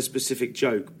identify the specific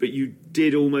joke, but you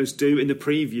did almost do, in the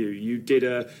preview, you did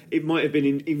it might have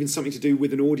been even something to do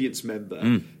with an audience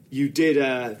member. You did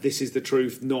this is the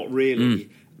truth, not really.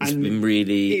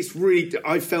 It's really...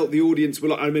 I felt the audience were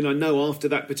like, I mean, I know after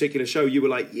that particular show, you were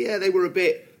like, yeah, they were a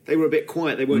bit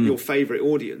quiet. They weren't your favourite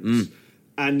audience.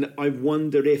 And I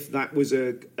wonder if that was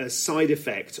a side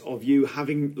effect of you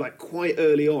having, quite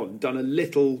early on, done a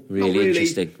little... Really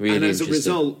interesting. And as a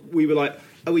result, we were like,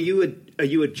 oh, are you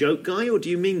a joke guy, or do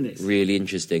you mean this? Really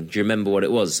interesting. Do you remember what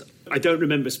it was? I don't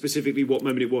remember specifically what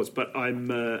moment it was, but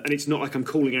I'm... and it's not like I'm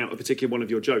calling out a particular one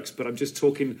of your jokes, but I'm just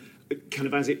talking kind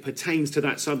of as it pertains to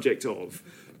that subject of,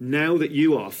 now that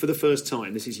you are, for the first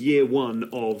time, this is year one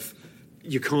of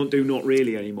you can't do not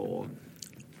really anymore...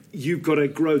 You've got to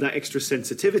grow that extra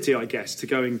sensitivity, I guess, to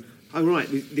going, oh, right,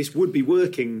 this would be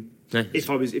working if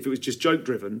it was just joke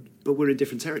driven, but we're in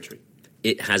different territory.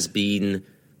 It has been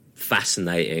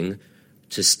fascinating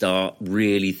to start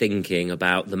really thinking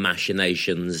about the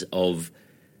machinations of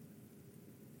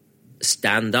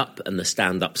stand-up and the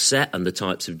stand-up set and the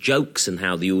types of jokes and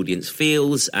how the audience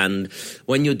feels. And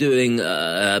when you're doing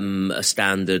a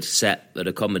standard set at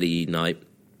a comedy night,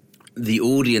 the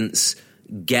audience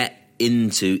get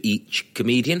into each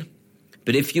comedian,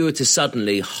 but if you were to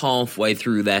suddenly halfway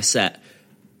through their set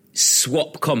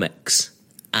swap comics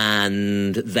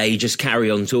and they just carry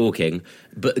on talking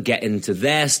but get into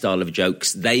their style of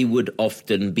jokes, they would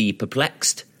often be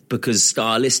perplexed, because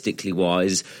stylistically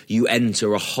wise you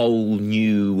enter a whole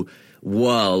new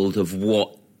world of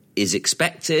what is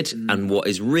expected and what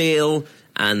is real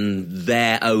and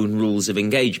their own rules of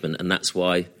engagement. And that's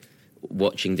why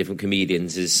watching different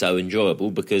comedians is so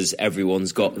enjoyable, because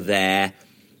everyone's got their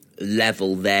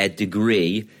level, their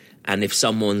degree, and if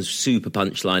someone's super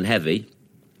punchline heavy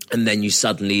and then you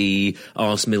suddenly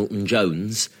ask Milton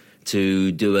Jones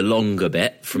to do a longer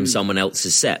bit from someone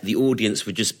else's set, the audience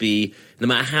would just be, no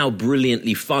matter how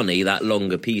brilliantly funny that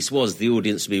longer piece was, the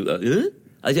audience would be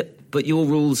like, but your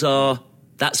rules are,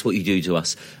 that's what you do to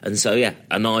us. And so, yeah,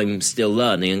 and I'm still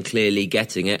learning and clearly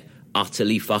getting it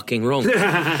utterly fucking wrong.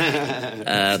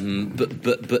 But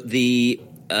the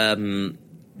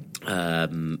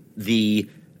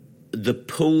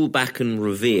pull back and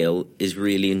reveal is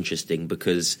really interesting,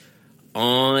 because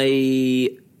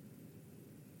I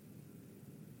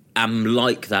am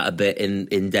like that a bit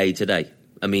in day to day.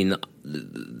 I mean,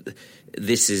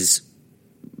 this is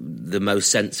the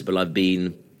most sensible I've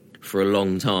been for a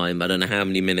long time. I don't know how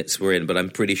many minutes we're in, but I'm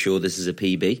pretty sure this is a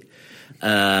PB.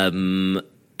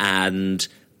 And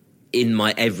in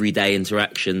my everyday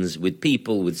interactions with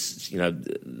people,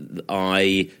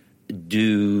 I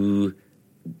do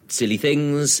silly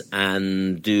things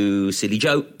and do silly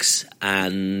jokes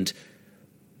and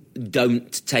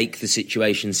don't take the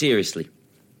situation seriously.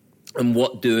 And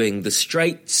what doing the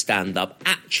straight stand-up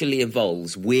actually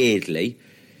involves, weirdly,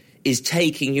 is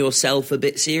taking yourself a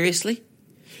bit seriously.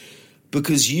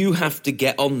 Because you have to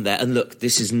get on there, and look,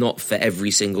 this is not for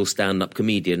every single stand-up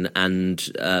comedian,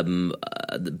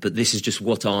 but this is just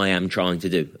what I am trying to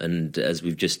do. And as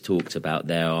we've just talked about,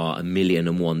 there are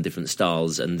 1,000,001 different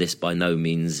styles, and this by no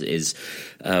means is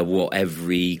what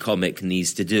every comic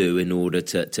needs to do in order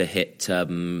to hit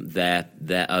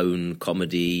their own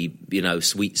comedy,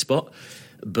 sweet spot.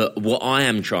 But what I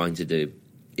am trying to do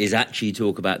is actually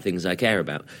talk about things I care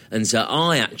about. And so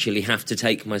I actually have to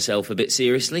take myself a bit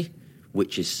seriously,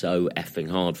 which is so effing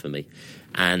hard for me.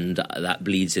 And that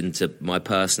bleeds into my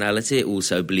personality. It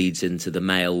also bleeds into the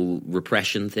male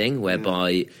repression thing,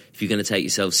 whereby if you're going to take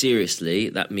yourself seriously,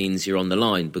 that means you're on the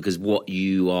line, because what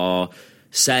you are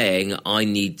saying, I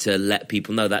need to let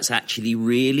people know that's actually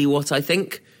really what I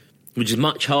think, which is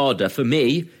much harder for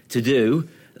me to do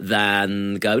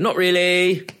than go, not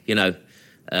really,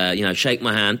 shake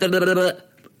my hand,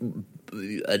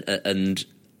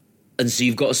 and so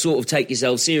you've got to sort of take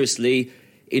yourself seriously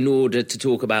in order to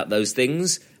talk about those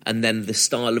things. And then the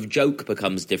style of joke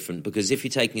becomes different, because if you're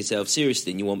taking yourself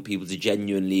seriously and you want people to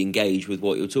genuinely engage with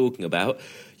what you're talking about,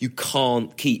 you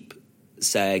can't keep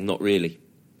saying not really.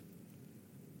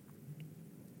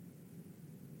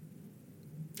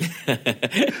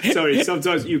 Sorry,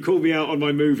 sometimes you call me out on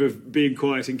my move of being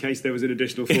quiet in case there was an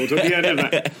additional thought.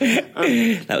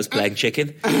 That was playing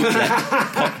chicken.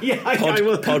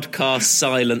 Podcast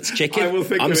silence chicken. I will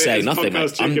think I'm of it saying as nothing,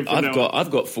 mate. I've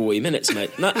got 40 minutes,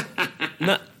 mate. No.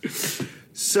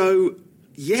 So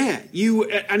you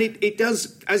and it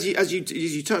does, as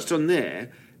you touched on there,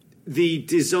 the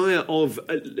desire of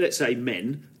let's say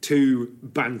men to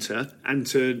banter and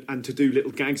to do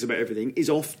little gags about everything is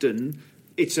often.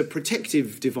 It's a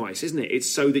protective device, isn't it? It's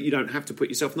so that you don't have to put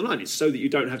yourself on the line. It's so that you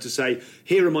don't have to say,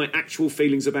 here are my actual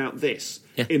feelings about this,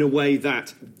 in a way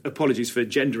that, apologies for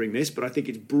gendering this, but I think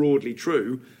it's broadly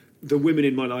true, the women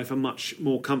in my life are much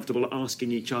more comfortable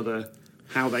asking each other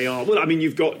how they are. Well, I mean,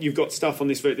 you've got stuff on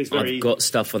this very... I've got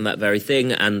stuff on that very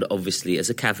thing, and obviously, as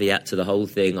a caveat to the whole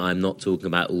thing, I'm not talking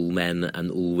about all men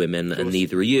and all women, and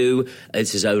neither are you.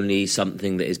 This is only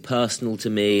something that is personal to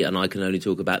me, and I can only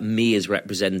talk about me as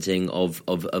representing of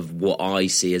what I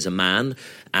see as a man,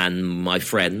 and my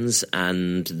friends,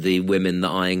 and the women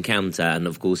that I encounter. And,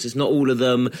 of course, it's not all of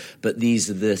them, but these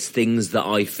are the things that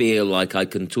I feel like I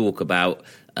can talk about,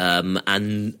 and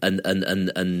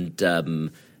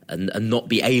not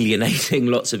be alienating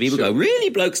lots of people. Sure. Go, really,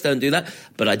 blokes don't do that?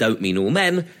 But I don't mean all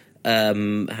men.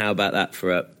 How about that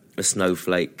for a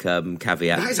snowflake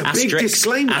caveat? That is a big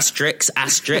disclaimer. Asterisk.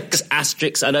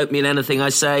 I don't mean anything I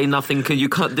say. Nothing. You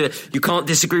can't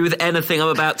disagree with anything I'm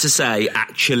about to say,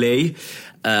 actually.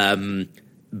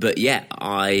 But yeah,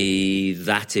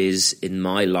 that is in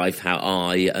my life how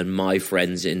I and my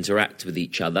friends interact with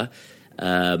each other.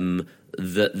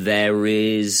 That there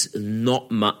is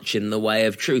not much in the way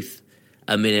of truth.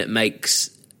 I mean, it makes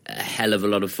a hell of a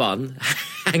lot of fun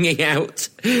hanging out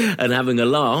and having a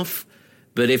laugh.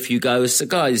 But if you go, so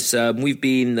guys, we've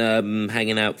been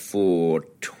hanging out for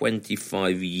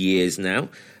 25 years now.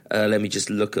 Let me just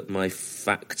look at my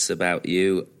facts about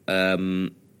you. No,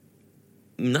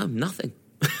 nothing.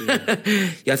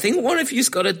 Yeah, I think one of you's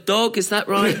got a dog, is that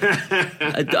right?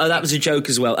 That was a joke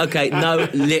as well. Okay, no,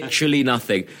 literally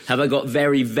nothing. Have I got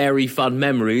very, very fun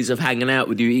memories of hanging out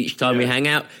with you each time we hang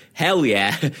out? Hell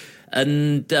yeah.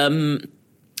 And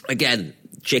again,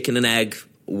 chicken and egg,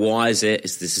 why is it?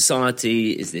 Is this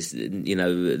society? Is this,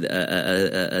 nature,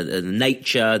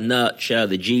 nurture,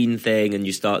 the gene thing? And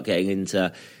you start getting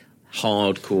into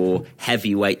hardcore,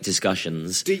 heavyweight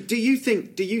discussions. Do you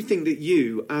think that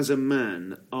you, as a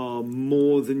man, are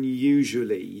more than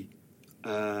usually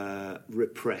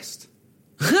repressed?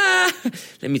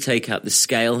 Let me take out the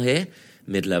scale here.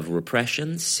 Mid-level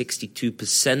repression,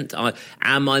 62%.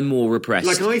 Am I more repressed?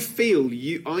 Like I feel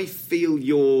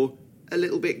you're a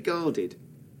little bit guarded.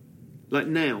 Like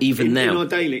now, even now, in our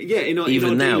daily, in our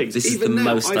now, dealings. this is the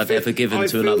most I've ever given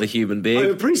to another human being. I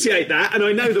appreciate that, and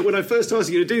I know that when I first asked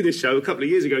you to do this show a couple of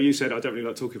years ago, you said I don't really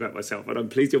like talking about myself, and I'm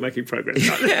pleased you're making progress.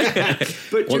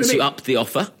 But once you up the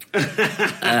offer,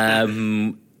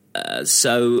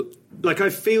 so. Like, I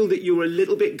feel that you're a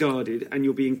little bit guarded and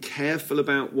you're being careful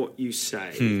about what you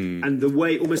say. And the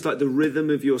way, almost like the rhythm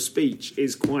of your speech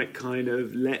is quite kind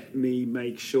of, let me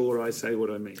make sure I say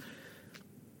what I mean.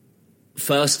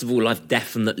 First of all, I've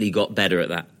definitely got better at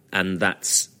that. And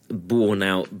that's borne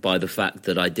out by the fact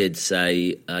that I didn't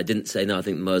say no, I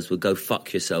think the words would go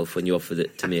fuck yourself when you offered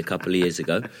it to me a couple of years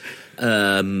ago.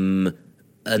 And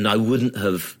I wouldn't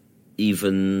have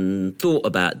even thought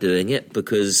about doing it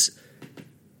because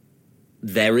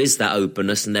there is that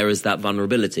openness and there is that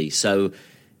vulnerability. So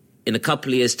in a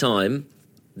couple of years' time,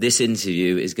 this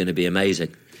interview is going to be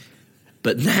amazing.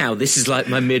 But now this is like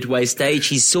my midway stage.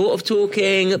 He's sort of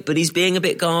talking, but he's being a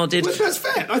bit guarded. Well, that's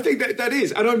fair. I think that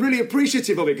is. And I'm really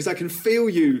appreciative of it because I can feel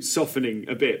you softening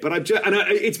a bit. But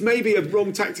it's maybe a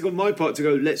wrong tactic on my part to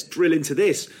go, let's drill into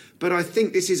this. But I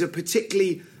think this is a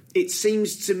particularly... It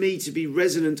seems to me to be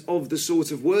resonant of the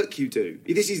sort of work you do.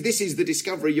 This is the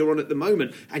discovery you're on at the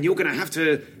moment, and you're going to have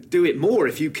to do it more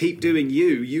if you keep doing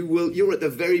you. You're at the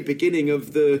very beginning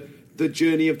of the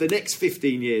journey of the next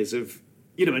 15 years of,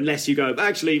 unless you go,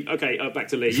 actually, okay, back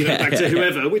to Lee, back to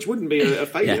whoever, which wouldn't be a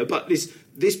failure. Yeah. But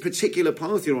this particular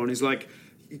path you're on is like,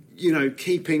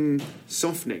 keeping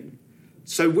softening.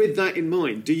 So with that in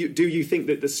mind, do you think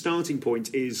that the starting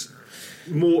point is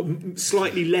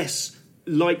slightly less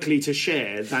likely to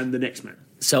share than the next man?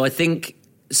 So I think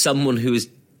someone who is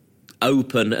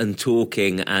open and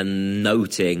talking and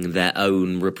noting their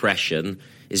own repression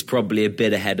is probably a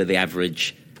bit ahead of the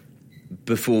average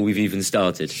before we've even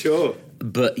started. Sure.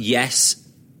 But yes,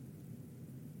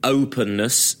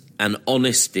 openness and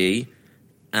honesty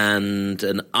and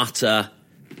an utter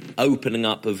opening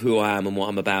up of who I am and what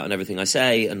I'm about and everything I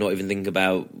say, and not even thinking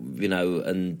about,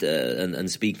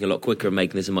 and speaking a lot quicker and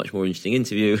making this a much more interesting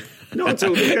interview. Not at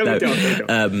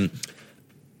all.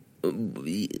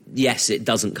 Yes, it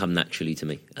doesn't come naturally to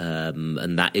me.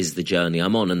 And that is the journey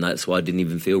I'm on, and that's why I didn't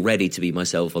even feel ready to be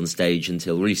myself on stage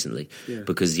until recently. Yeah.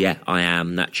 Because, I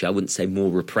am naturally, I wouldn't say more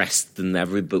repressed than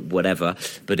ever, but whatever.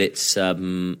 But it's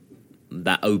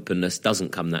that openness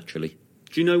doesn't come naturally.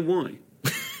 Do you know why?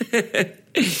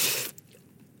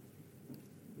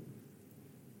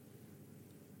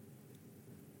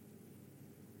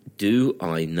 Do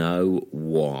I know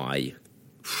why?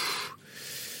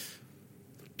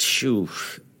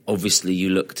 Obviously, you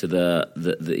look to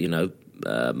the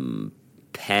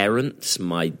parents.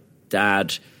 My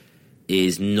dad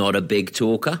is not a big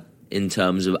talker in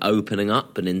terms of opening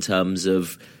up and in terms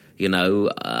of,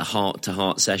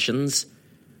 heart-to-heart sessions.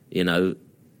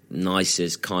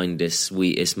 Nicest, kindest,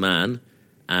 sweetest man,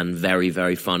 and very,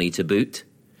 very funny to boot.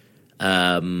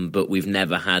 But we've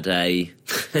never had a,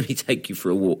 let me take you for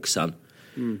a walk, son.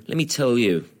 Let me tell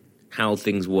you how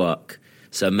things work.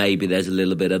 So maybe there's a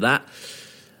little bit of that.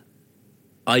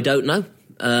 I don't know.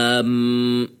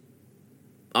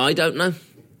 I don't know.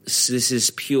 This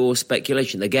is pure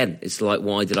speculation. Again, it's like,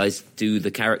 why did I do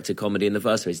the character comedy in the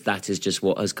first place? That is just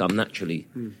what has come naturally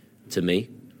to me.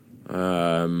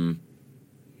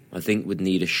 I think we'd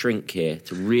need a shrink here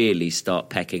to really start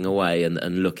pecking away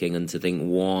and looking and to think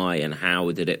why and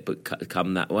how did it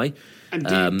come that way.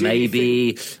 And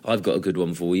maybe I've got a good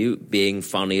one for you, being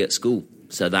funny at school.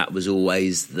 So that was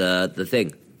always the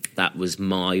thing. That was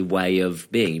my way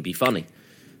of being, be funny.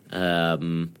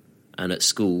 And at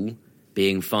school,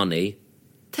 being funny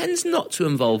tends not to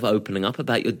involve opening up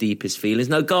about your deepest feelings.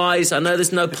 No, guys, I know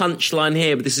there's no punchline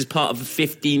here, but this is part of a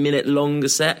 15-minute longer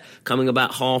set coming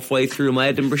about halfway through my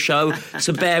Edinburgh show.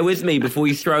 So bear with me before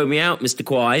you throw me out, Mr.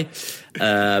 Quay.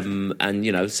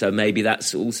 And, so maybe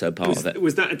that's also part of it.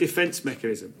 Was that a defence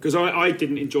mechanism? Because I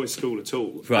didn't enjoy school at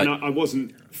all. Right. And I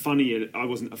wasn't funny. I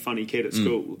wasn't a funny kid at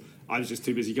school. I was just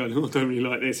too busy going, I don't really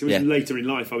like this. It was later in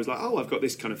life I was like, I've got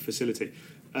this kind of facility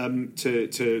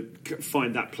to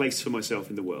find that place for myself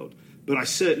in the world. But I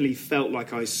certainly felt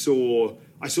like I saw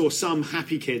some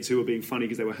happy kids who were being funny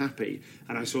because they were happy,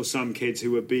 and I saw some kids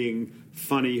who were being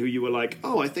funny who you were like,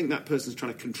 I think that person's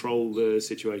trying to control the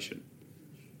situation.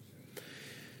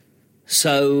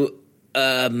 So,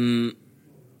 so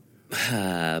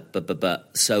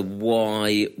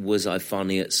why was I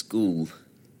funny at school?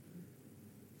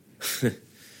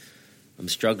 I'm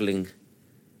struggling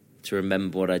to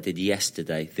remember what I did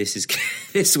yesterday.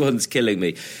 This one's killing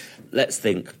me. Let's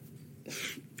think.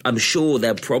 I'm sure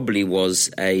there probably was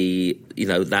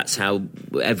that's how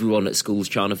everyone at school's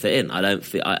trying to fit in.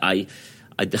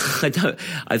 I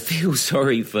I feel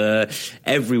sorry for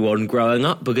everyone growing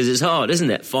up because it's hard, isn't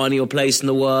it? Finding your place in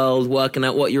the world, working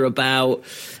out what you're about,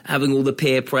 having all the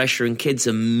peer pressure, and kids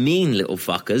are mean little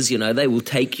fuckers. You know, they will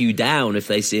take you down if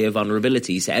they see a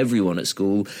vulnerability. So everyone at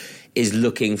school is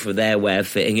looking for their way of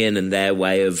fitting in and their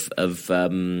way of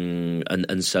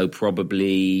so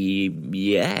probably,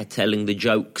 telling the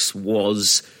jokes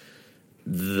was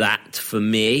that for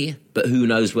me, but who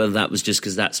knows whether that was just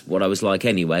because that's what I was like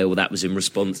anyway, or that was in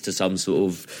response to some sort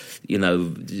of,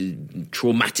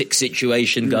 traumatic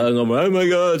situation going on. Oh my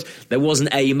God. There wasn't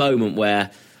a moment where,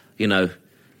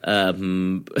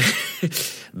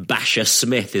 Basher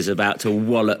Smith is about to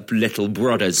wallop little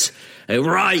Brodders.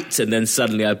 Right, and then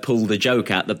suddenly I pulled the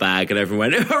joke out the bag and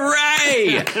everyone went,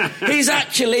 hooray! He's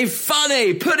actually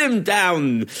funny! Put him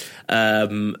down!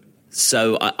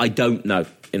 So I don't know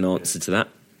in answer to that.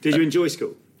 Did you enjoy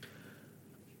school?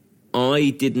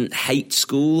 I didn't hate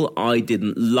school. I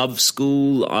didn't love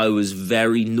school. I was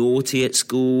very naughty at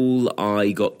school.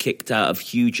 I got kicked out of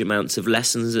huge amounts of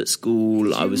lessons at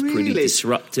school. I was pretty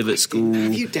disruptive at school. I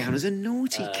have you down as a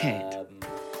naughty kid.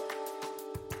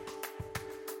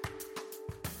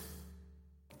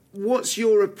 What's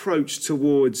your approach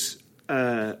towards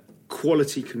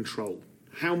quality control?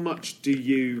 How much do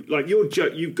you like your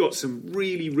joke? You've got some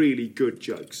really, really good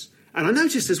jokes, and I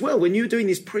noticed as well when you were doing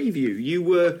this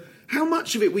preview, how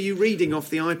much of it were you reading off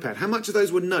the iPad? How much of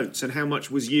those were notes, and how much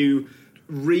was you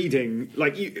reading?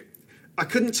 I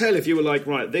couldn't tell if you were like,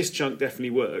 right, this chunk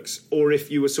definitely works, or if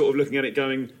you were sort of looking at it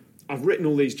going, I've written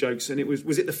all these jokes, and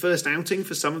was it the first outing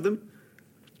for some of them?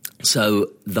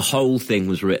 So the whole thing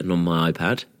was written on my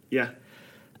iPad. Yeah.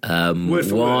 Word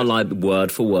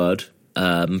for word.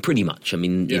 Pretty much. I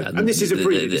mean, and this is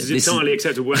this is entirely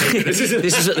acceptable. This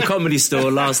is at the Comedy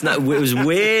Store last night. It was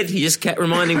weird. He just kept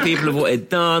reminding people of what he'd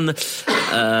done.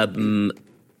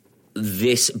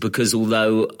 Because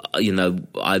although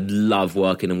I love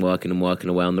working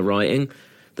away on the writing,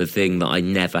 the thing that I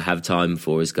never have time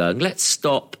for is going, let's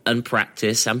stop and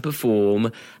practice and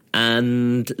perform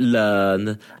and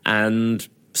learn. And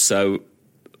so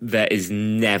there is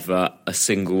never a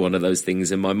single one of those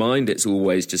things in my mind. It's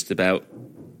always just about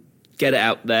get it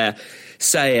out there,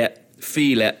 say it,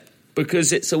 feel it,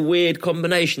 because it's a weird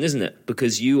combination, isn't it?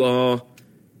 Because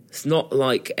it's not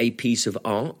like a piece of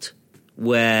art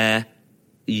where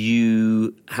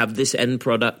you have this end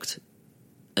product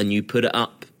and you put it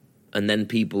up and then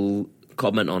people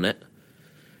comment on it.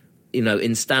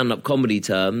 In stand-up comedy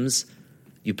terms,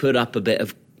 you put up a bit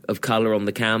of colour on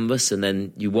the canvas and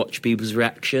then you watch people's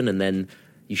reaction and then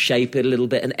you shape it a little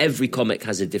bit, and every comic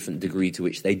has a different degree to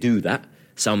which they do that.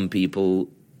 Some people,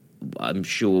 I'm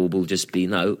sure, will just be,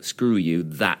 no, screw you,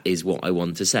 that is what I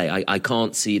want to say. I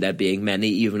can't see there being many,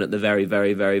 even at the very,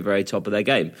 very, very, very top of their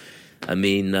game. I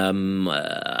mean,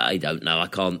 I don't know, I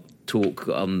can't talk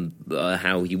on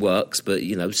how he works, but,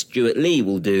 Stuart Lee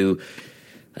will do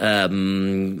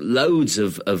loads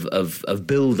of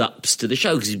build-ups to the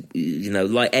show because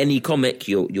like any comic,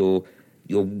 you're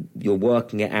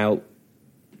working it out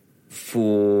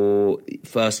for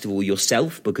first of all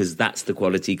yourself, because that's the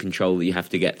quality control that you have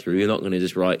to get through. You're not going to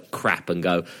just write crap and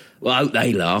go, well, I hope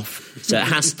they laugh. So it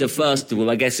has to first of all,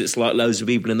 I guess it's like loads of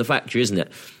people in the factory, isn't it?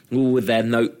 All with their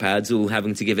notepads, all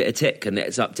having to give it a tick, and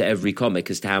it's up to every comic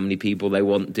as to how many people they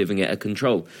want giving it a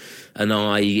control. And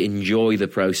I enjoy the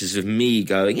process of me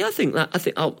going, I think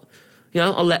I'll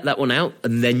let that one out,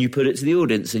 and then you put it to the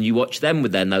audience and you watch them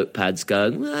with their notepads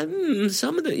going,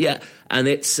 some of them, yeah. And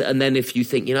then if you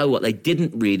think, what, they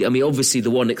didn't read it. I mean, obviously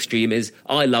the one extreme is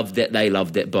I loved it, they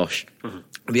loved it, bosh.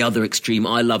 Mm-hmm. The other extreme,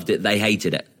 I loved it, they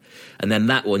hated it. And then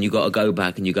that one, you got to go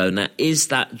back and you go, now, is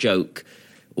that joke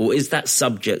or is that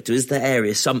subject or is that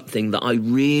area something that I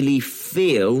really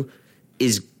feel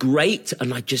is great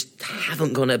and I just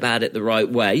haven't gone about it the right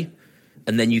way?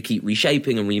 And then you keep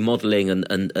reshaping and remodelling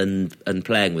and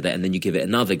playing with it, and then you give it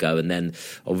another go. And then,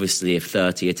 obviously, if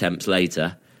 30 attempts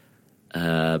later, you're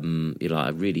like, I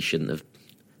really shouldn't have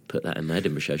put that in my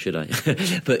Edinburgh show, should I?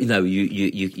 But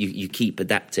you keep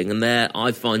adapting. And there,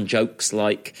 I find jokes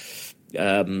like,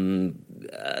 little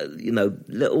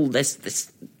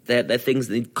they're things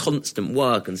that need constant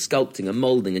work and sculpting and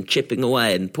moulding and chipping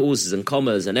away and pauses and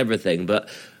commas and everything. But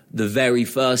the very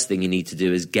first thing you need to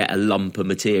do is get a lump of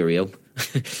material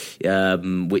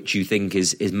which you think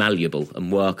is malleable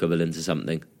and workable into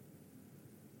something.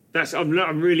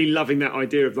 I'm really loving that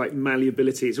idea of like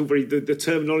malleability. It's all very the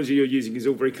terminology you're using is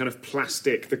all very kind of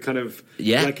plastic. The kind of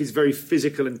like is very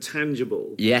physical and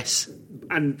tangible. Yes,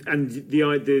 and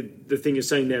the thing you're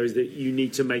saying there is that you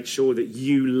need to make sure that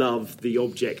you love the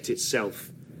object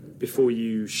itself before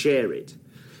you share it.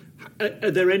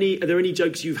 Are there any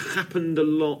jokes you've happened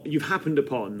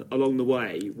upon along the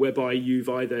way whereby you've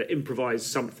either improvised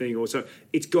something or so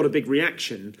it's got a big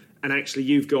reaction and actually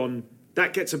you've gone,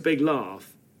 that gets a big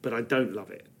laugh, but I don't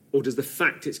love it? Or does the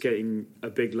fact it's getting a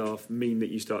big laugh mean that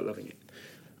you start loving it?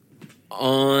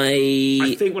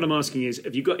 I think what I'm asking is,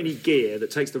 have you got any gear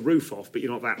that takes the roof off but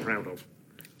you're not that proud of?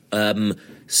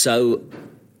 So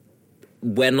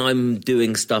when I'm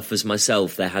doing stuff as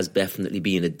myself, there has definitely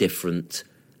been a different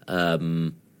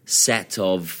set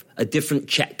of a different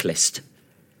checklist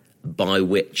by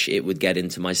which it would get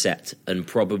into my set, and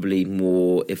probably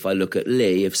more if I look at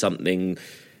Lee, if something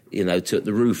took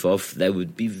the roof off, there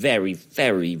would be very,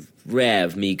 very rare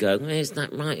of me going, is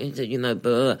that right?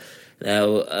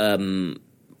 Now,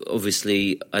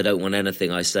 obviously, I don't want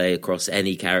anything I say across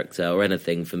any character or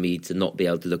anything for me to not be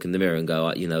able to look in the mirror and go,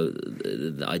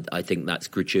 I think that's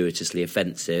gratuitously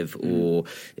offensive. Or,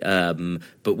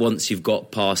 but once you've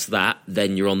got past that,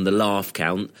 then you're on the laugh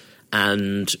count.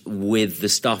 And with the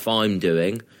stuff I'm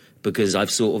doing, because I've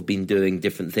sort of been doing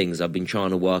different things, I've been trying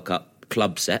to work up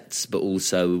club sets, but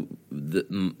also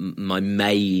my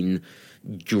main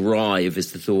drive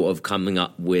is the thought of coming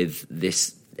up with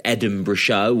this Edinburgh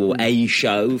show, or a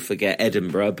show, forget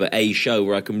Edinburgh, but a show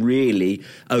where I can really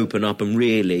open up and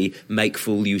really make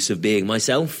full use of being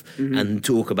myself and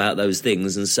talk about those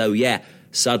things. And so,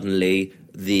 suddenly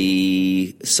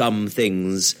some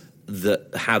things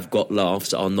that have got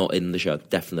laughs are not in the show,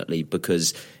 definitely,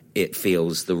 because it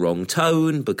feels the wrong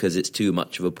tone, because it's too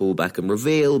much of a pullback and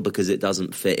reveal, because it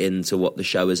doesn't fit into what the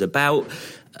show is about,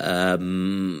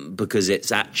 because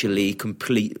it's actually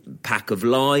complete pack of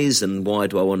lies, and why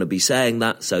do I want to be saying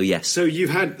that? So yes. So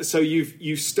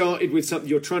you've started with something.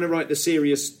 You're trying to write the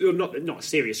serious, or not a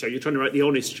serious show. You're trying to write the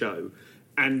honest show,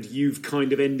 and you've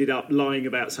kind of ended up lying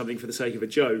about something for the sake of a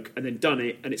joke, and then done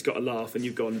it, and it's got a laugh, and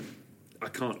you've gone, I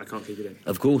can't keep it in.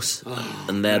 Of course.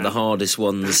 And they're the hardest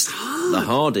ones. The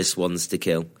hardest ones to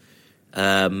kill.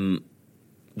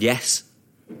 Yes.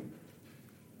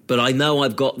 But I know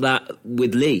I've got that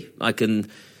with Lee. I don't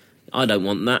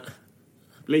want that.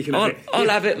 Lee can have it. I'll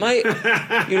have it, mate.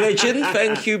 You legend.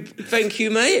 Thank you,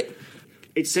 mate.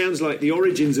 It sounds like the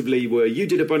origins of Lee were you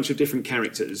did a bunch of different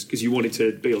characters because you wanted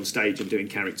to be on stage and doing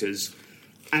characters.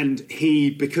 And he,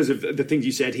 because of the things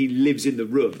you said, he lives in the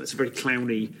room. That's a very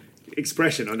clowny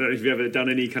expression. I don't know if you've ever done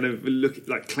any kind of look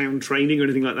like clown training or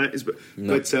anything like that.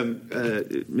 No. But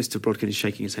Mr. Brodkin is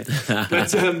shaking his head.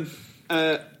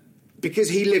 But because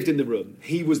he lived in the room,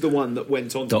 he was the one that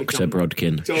went on to Dr.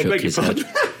 Brodkin shook his head.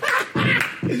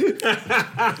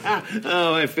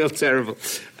 Oh, I feel terrible.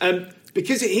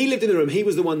 Because he lived in the room, he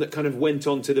was the one that kind of went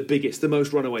on to the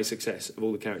most runaway success of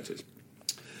all the characters.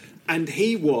 And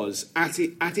he was, at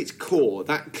its core,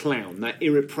 that clown, that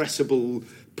irrepressible,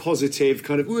 positive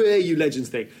kind of you legends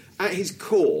thing. At his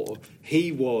core,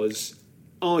 he was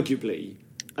arguably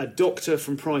a doctor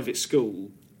from private school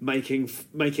making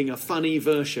a funny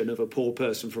version of a poor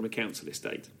person from a council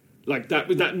estate. Like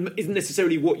that isn't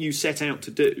necessarily what you set out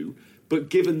to do, but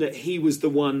given that he was the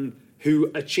one who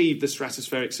achieved the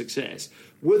stratospheric success,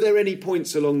 were there any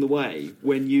points along the way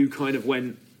when you kind of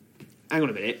went, hang on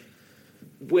a minute,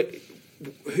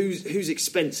 whose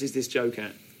expense is this joke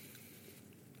at?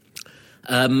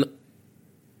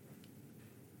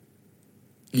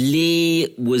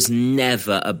 Lee was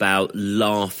never about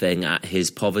laughing at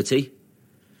his poverty,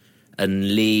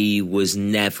 and Lee was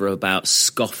never about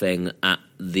scoffing at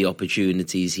the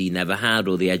opportunities he never had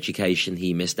or the education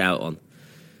he missed out on.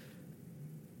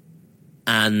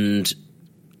 And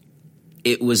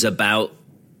it was about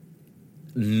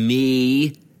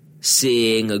me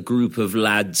seeing a group of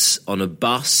lads on a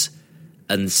bus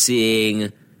and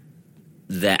seeing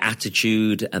their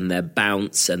attitude and their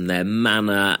bounce and their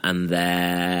manner and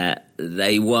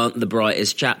they weren't the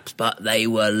brightest chaps, but they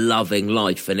were loving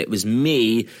life. And it was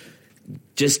me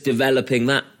just developing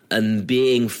that and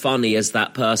being funny as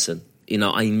that person.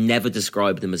 I never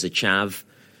described them as a chav.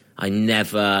 I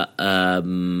never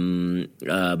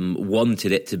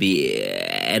wanted it to be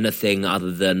anything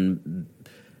other than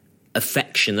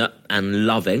affectionate and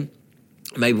loving.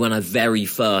 Maybe when I very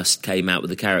first came out with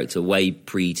the character, way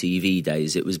pre-TV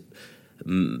days, it was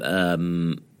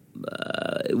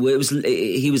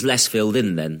he was less filled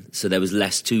in then, so there was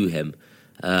less to him.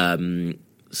 But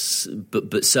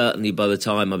certainly by the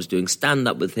time I was doing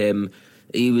stand-up with him,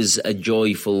 he was a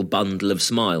joyful bundle of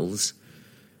smiles.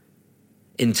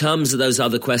 In terms of those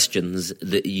other questions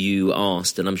that you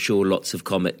asked, and I'm sure lots of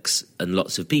comics and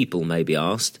lots of people maybe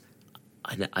asked,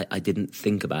 I didn't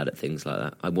think about it, things like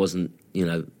that. I wasn't,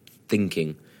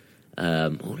 thinking,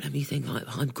 let me think,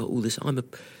 I've got all this, I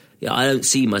don't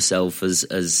see myself as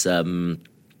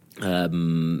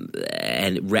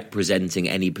and representing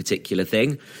any particular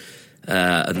thing,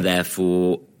 and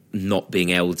therefore not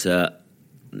being able to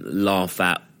laugh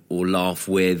at or laugh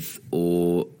with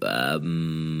or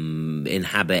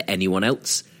inhabit anyone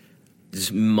else.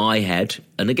 Just my head,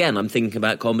 and again, I'm thinking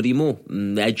about comedy more,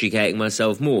 educating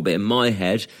myself more, but in my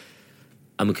head,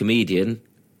 I'm a comedian,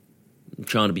 I'm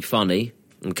trying to be funny,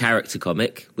 I'm a character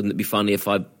comic. Wouldn't it be funny if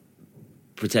I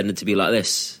pretended to be like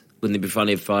this? Wouldn't it be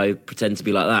funny if I pretend to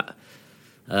be like that?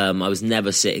 I was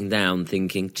never sitting down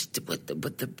thinking, what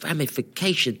the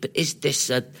ramification, but is this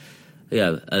a...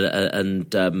 But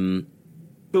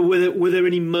were there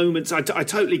any moments? I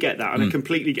totally get that, and I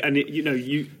completely. And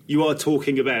you are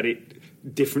talking about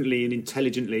it differently and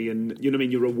intelligently, and you know what I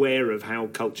mean. You're aware of how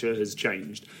culture has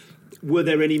changed. Were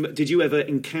there any? Did you ever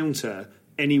encounter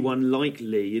anyone like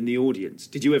Lee in the audience?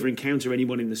 Did you ever encounter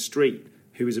anyone in the street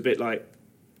who was a bit like?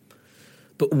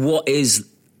 But what is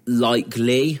like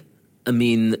Lee? I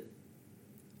mean,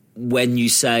 when you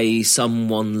say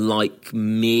someone like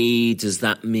me, does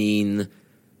that mean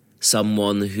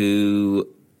someone who,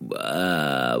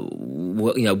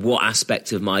 what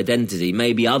aspect of my identity?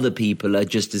 Maybe other people are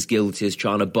just as guilty as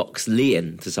trying to box Lee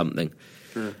into something.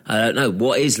 I don't know.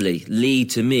 What is Lee? Lee,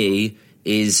 to me,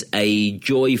 is a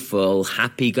joyful,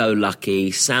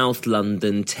 happy-go-lucky South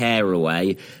London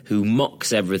tearaway who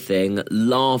mocks everything,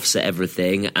 laughs at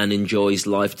everything, and enjoys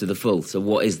life to the full. So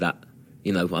what is that?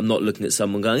 I'm not looking at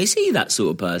someone going, is he that sort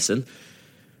of person?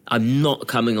 I'm not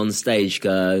coming on stage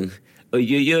going, oh,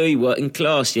 you, what in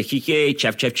class? Yeah, chav,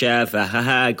 chav, chav, ha, ha,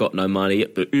 ha, got no money.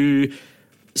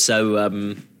 So,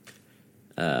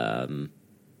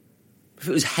 if it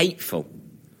was hateful,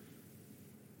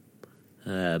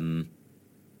 and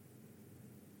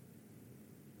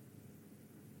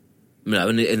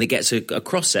it gets a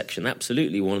cross-section,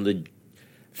 absolutely. One of the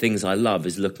things I love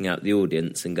is looking at the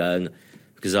audience and going,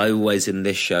 because I always, in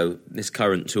this show, this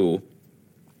current tour,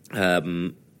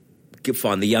 find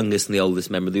the youngest and the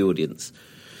oldest member of the audience.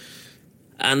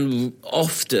 And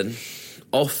often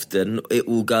it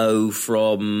will go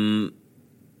from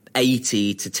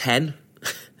 80 to 10,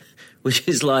 which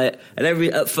is like,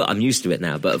 I'm used to it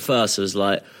now, but at first I was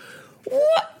like,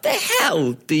 what the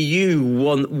hell do you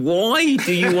want? Why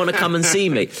do you want to come and see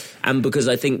me? And because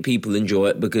I think people enjoy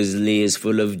it because Lee is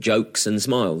full of jokes and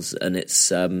smiles, and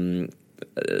it's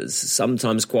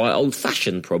sometimes quite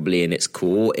old-fashioned probably in its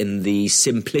core, in the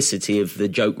simplicity of the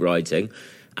joke writing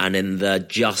and in the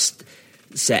just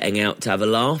setting out to have a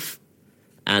laugh,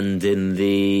 and in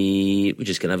the we're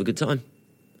just going to have a good time.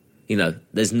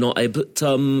 There's not a... But,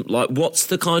 what's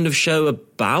the kind of show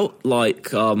about?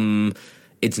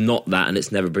 It's not that, and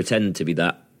it's never pretend to be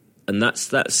that. And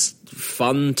that's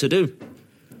fun to do.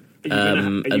 Are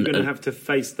you going to have to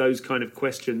face those kind of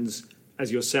questions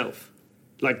as yourself?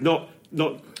 Not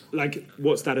like,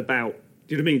 what's that about?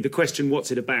 Do you know what I mean? The question,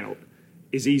 what's it about,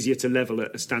 is easier to level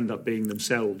at a stand-up being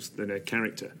themselves than a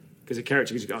character. Because a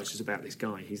character goes, it's just about this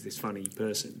guy, he's this funny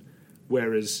person.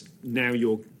 Whereas now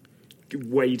you're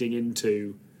wading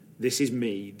into, this is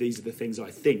me, these are the things I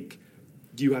think.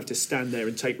 Do you have to stand there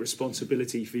and take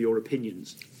responsibility for your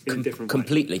opinions in a different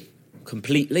way?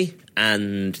 Completely.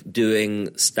 And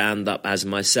doing stand-up as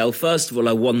myself. First of all,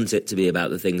 I want it to be about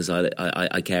the things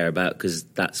I care about, because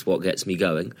that's what gets me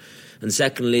going. And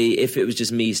secondly, if it was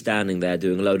just me standing there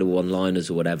doing a load of one-liners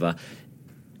or whatever,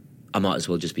 I might as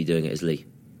well just be doing it as Lee.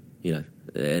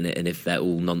 And if they're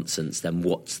all nonsense, then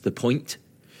what's the point?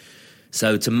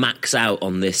 So to max out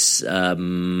on this,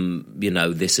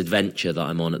 this adventure that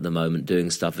I'm on at the moment,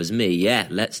 doing stuff as me, yeah,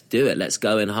 let's do it. Let's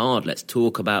go in hard. Let's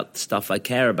talk about stuff I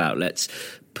care about. Let's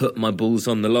put my balls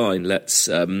on the line. Let's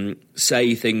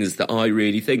say things that I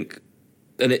really think.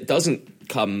 And it doesn't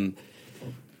come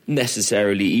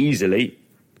necessarily easily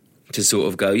to sort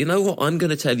of go, you know what, I'm going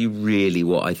to tell you really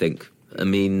what I think. I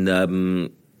mean...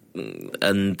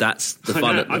 and that's the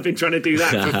fun. I've been trying to do that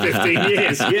for 15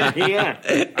 years. Yeah,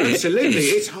 absolutely.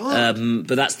 It's hard.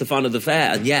 But that's the fun of the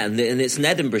fair, and it's an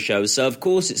Edinburgh show, so of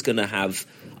course it's going to have.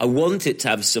 I want it to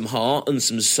have some heart and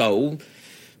some soul,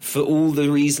 for all the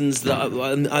reasons that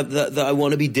I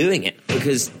want to be doing it,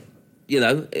 because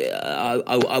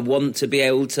I want to be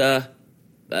able to.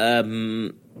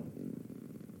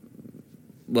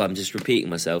 Well, I'm just repeating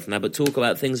myself now, but talk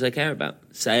about things I care about.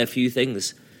 Say a few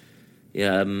things.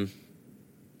 Are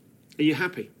you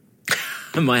happy?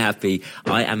 Am I happy?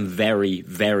 I am very,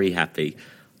 very happy.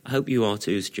 I hope you are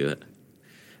too, Stuart.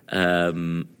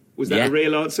 Was that a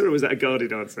real answer, or was that a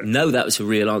guarded answer? No, that was a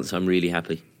real answer. I'm really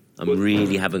happy. I'm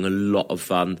really having a lot of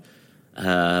fun.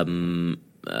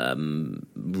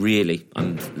 Really,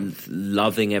 I'm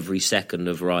loving every second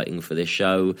of writing for this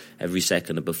show, every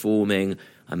second of performing.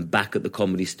 I'm back at the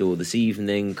Comedy Store this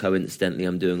evening. Coincidentally,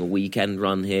 I'm doing a weekend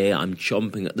run here. I'm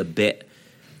chomping at the bit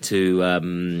to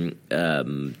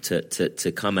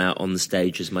come out on the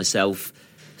stage as myself.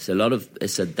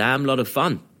 It's a damn lot of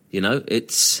fun.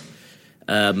 It's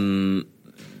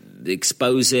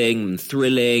exposing and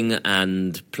thrilling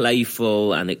and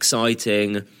playful and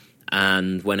exciting.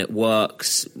 And when it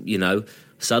works,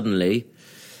 suddenly,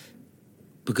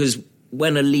 because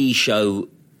when a Lee show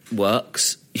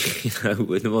works,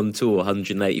 with them on tour,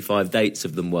 185 dates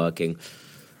of them working,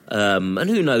 and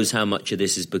who knows how much of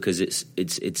this is because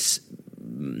it's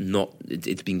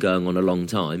been going on a long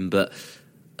time, but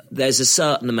there's a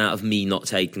certain amount of me not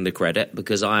taking the credit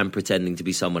because I am pretending to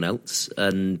be someone else,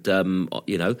 and but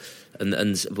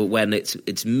when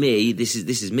it's me, this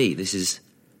is me. This is.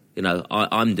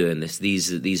 I'm doing this.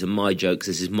 These are my jokes.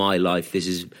 This is my life. This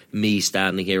is me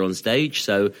standing here on stage.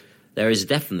 So there is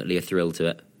definitely a thrill to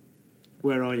it.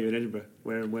 Where are you in Edinburgh?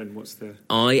 Where and when? What's the...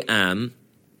 I am...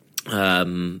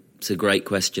 it's a great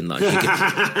question that I should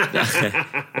get...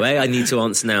 A, I need to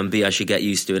answer now, and B, I should get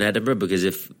used to in Edinburgh, because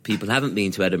if people haven't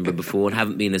been to Edinburgh before and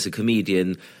haven't been as a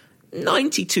comedian...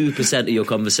 92% of your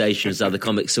conversations are the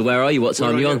comics. So where are you? What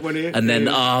time are you on? And then,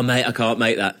 mate, I can't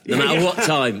make that. No matter what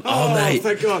time. Oh, mate.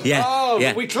 Thank God.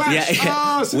 Yeah. We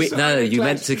clash. We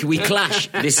clash.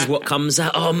 This is what comes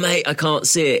out. Oh, mate, I can't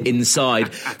see it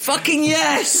inside. Fucking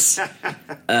yes.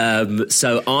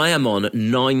 So I am on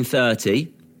 9:30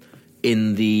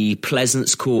 in the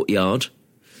Pleasance Courtyard.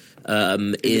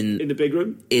 In the big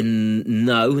room?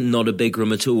 No, not a big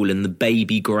room at all. In the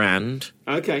Baby Grand.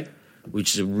 Okay.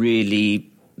 Which is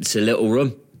it's a little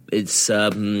room. It's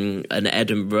an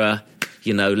Edinburgh,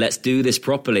 let's do this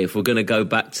properly. If we're going to go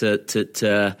back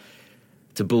to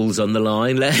Bulls on the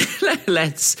Line,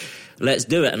 let's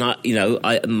do it.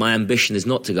 And my ambition is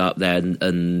not to go up there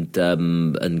and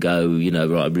go,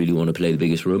 right, I really want to play the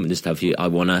biggest room and just have you. I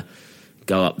want to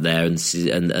go up there and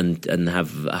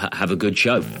have a good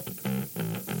show.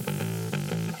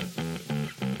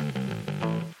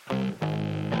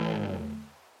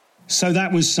 So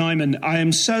that was Simon. I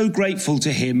am so grateful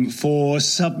to him for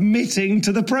submitting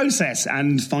to the process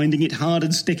and finding it hard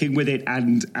and sticking with it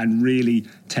and really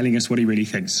telling us what he really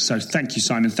thinks. So thank you,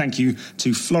 Simon. Thank you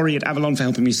to Florrie at Avalon for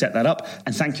helping me set that up.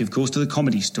 And thank you, of course, to the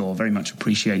Comedy Store. Very much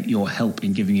appreciate your help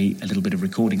in giving me a little bit of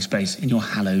recording space in your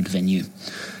hallowed venue.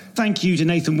 Thank you to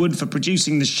Nathan Wood for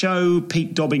producing the show,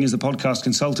 Pete Dobbing as the podcast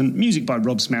consultant, music by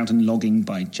Rob Smout and logging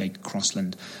by Jake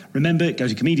Crossland. Remember, go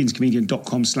to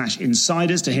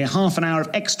comedianscomedian.com/insiders to hear half an hour of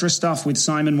extra stuff with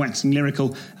Simon waxing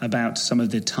lyrical about some of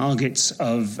the targets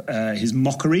of his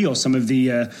mockery or some of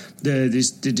the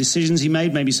decisions he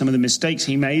made, maybe some of the mistakes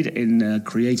he made in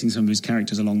creating some of his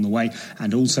characters along the way,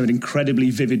 and also an incredibly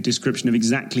vivid description of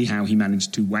exactly how he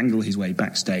managed to wangle his way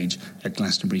backstage at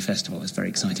Glastonbury Festival. It's very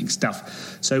exciting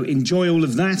stuff. So enjoy all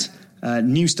of that.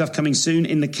 New stuff coming soon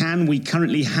in the can. We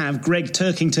currently have Greg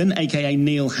Turkington, a.k.a.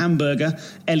 Neil Hamburger.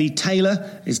 Ellie Taylor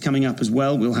is coming up as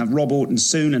well. We'll have Rob Orton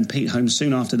soon and Pete Holmes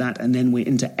soon after that. And then we're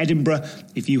into Edinburgh.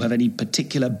 If you have any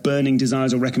particular burning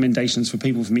desires or recommendations for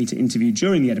people for me to interview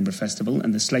during the Edinburgh Festival,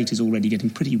 and the slate is already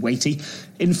getting pretty weighty,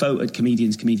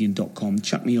 info@comedianscomedian.com.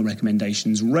 Chuck me your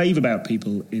recommendations. Rave about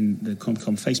people in the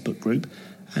ComCom Facebook group.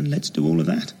 And let's do all of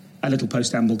that. A little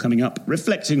post-amble coming up,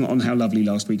 reflecting on how lovely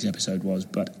last week's episode was,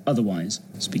 but otherwise,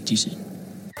 speak to you soon.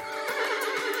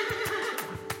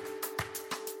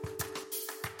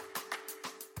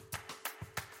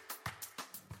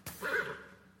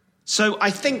 So I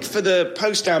think for the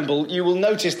post-amble, you will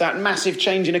notice that massive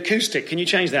change in acoustic. Can you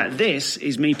change that? This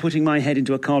is me putting my head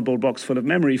into a cardboard box full of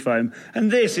memory foam, and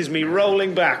this is me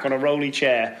rolling back on a rolly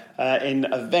chair in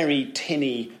a very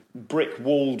tinny,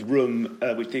 brick-walled room,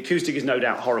 which the acoustic is no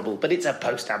doubt horrible, but it's a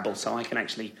post-amble, so I can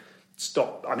actually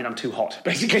stop. I mean, I'm too hot,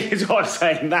 basically, is what I'm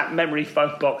saying. That memory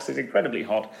foam box is incredibly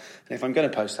hot. And if I'm going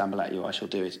to post-amble at you, I shall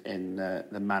do it in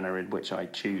the manner in which I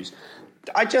choose.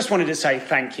 I just wanted to say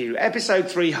thank you. Episode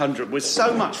 300 was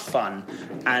so much fun,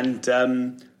 and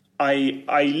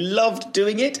I loved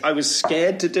doing it. I was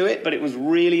scared to do it, but it was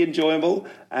really enjoyable.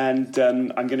 And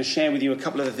I'm going to share with you a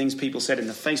couple of the things people said in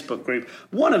the Facebook group.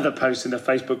 One of the posts in the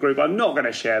Facebook group I'm not going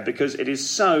to share because it is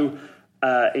so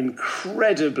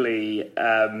incredibly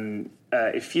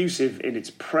effusive in its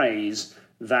praise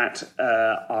that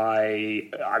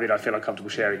I feel uncomfortable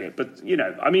sharing it. But,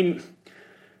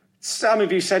 Some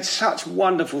of you said such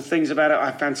wonderful things about it.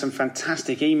 I found some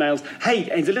fantastic emails. Hey,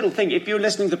 it's a little thing. If you're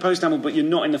listening to the Post Amble but you're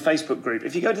not in the Facebook group,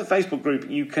 if you go to the Facebook group,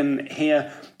 you can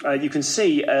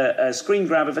see a screen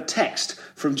grab of a text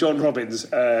from John Robbins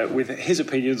with his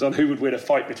opinions on who would win a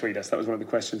fight between us. That was one of the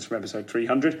questions from episode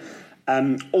 300.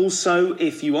 Also,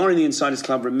 if you are in the Insiders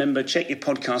Club, remember, check your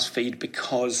podcast feed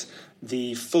because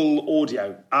the full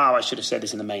audio... I should have said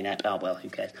this in the main app. Oh, well, who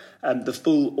cares? The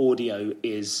full audio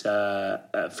is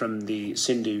from the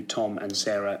Sindhu, Tom and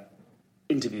Sarah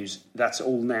interviews. That's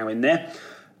all now in there.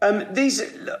 People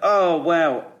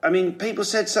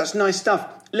said such nice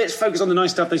stuff. Let's focus on the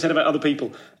nice stuff they said about other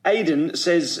people. Aidan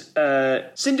says,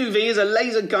 Sindhu V is a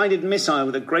laser-guided missile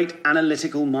with a great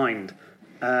analytical mind.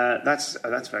 That's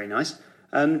very nice.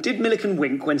 Did Milliken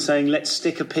wink when saying, let's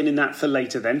stick a pin in that for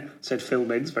later then, said Phil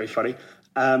Mins, very funny.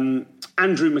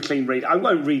 Andrew McLean read, I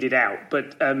won't read it out,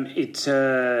 but it's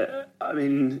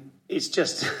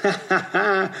just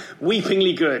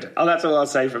weepingly good. Oh, that's all I'll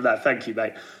say from that. Thank you,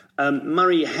 mate.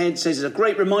 Murray Head says, it's a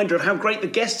great reminder of how great the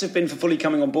guests have been for fully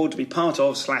coming on board to be part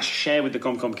of / share with the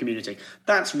ComCom community.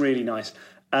 That's really nice.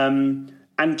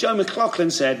 And Joe McLaughlin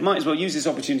said, might as well use this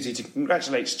opportunity to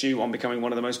congratulate Stu on becoming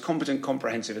one of the most competent,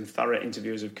 comprehensive and thorough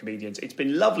interviewers of comedians. It's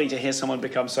been lovely to hear someone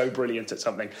become so brilliant at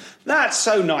something. That's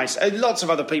so nice. Lots of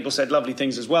other people said lovely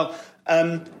things as well.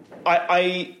 I'm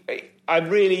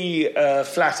really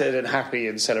flattered and happy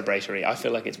and celebratory. I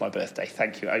feel like it's my birthday.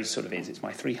 Thank you. It sort of is. It's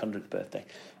my 300th birthday.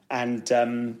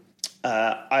 And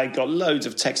I got loads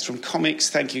of texts from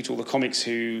comics. Thank you to all the comics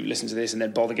who listen to this and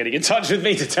then bother getting in touch with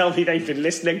me to tell me they've been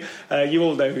listening. You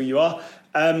all know who you are.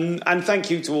 And thank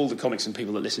you to all the comics and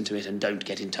people that listen to it and don't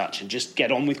get in touch and just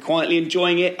get on with quietly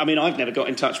enjoying it. I mean, I've never got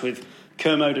in touch with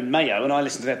Kermode and Mayo, and I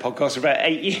listened to their podcast for about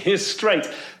 8 years straight.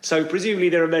 So presumably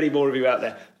there are many more of you out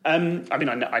there. I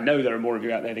know there are more of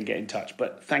you out there than get in touch,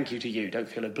 but thank you to you. Don't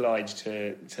feel obliged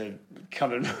to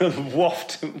come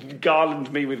and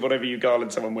garland me with whatever you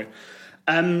garland someone with.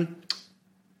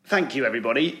 Thank you,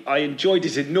 everybody. I enjoyed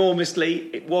it enormously.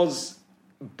 It was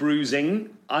bruising.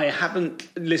 I haven't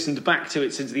listened back to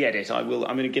it since the edit. I'm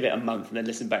going to give it a month and then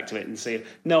listen back to it and see.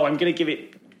 No, I'm going to give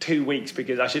it 2 weeks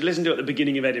because I should listen to it at the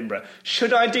beginning of Edinburgh.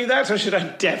 Should I do that or should I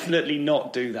definitely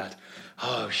not do that?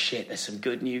 Oh, shit, there's some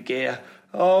good new gear.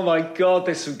 Oh, my God,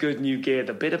 there's some good new gear.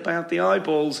 The bit about the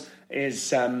eyeballs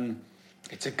is...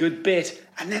 it's a good bit.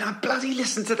 And then I bloody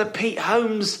listened to the Pete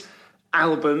Holmes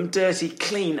album, Dirty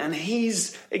Clean, and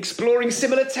he's exploring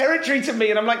similar territory to me.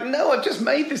 And I'm like, no, I've just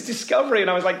made this discovery. And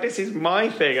I was like, this is my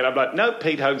thing. And I'm like, no,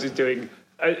 Pete Holmes is doing...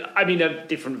 a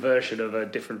different version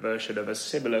of a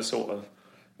similar sort of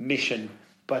mission.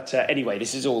 But anyway,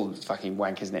 this is all fucking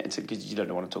wank, isn't it? Because you don't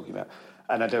know what I'm talking about.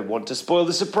 And I don't want to spoil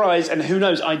the surprise. And who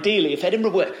knows, ideally, if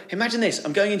Edinburgh were... Imagine this,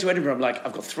 I'm going into Edinburgh, I'm like,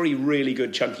 I've got 3 really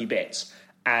good chunky bits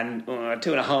and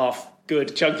 2.5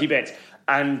 good chunky bits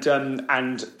and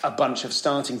a bunch of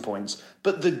starting points.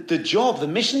 But the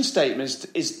mission statement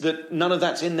is that none of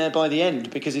that's in there by the end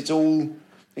because it's all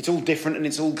different and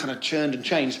it's all kind of churned and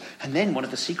changed. And then one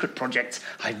of the secret projects,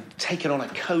 I've taken on a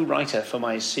co-writer for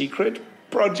my secret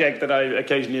project that I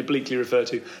occasionally obliquely refer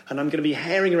to, and I'm going to be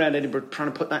herring around Edinburgh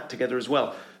trying to put that together as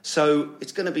well. So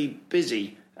it's going to be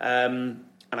busy, and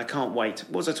I can't wait.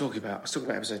 What was I talking about? I was talking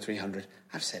about episode 300.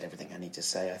 I've said everything I need to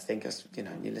say, I think.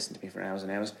 You listen to me for hours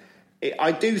and hours.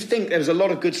 I do think there was a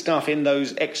lot of good stuff in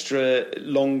those extra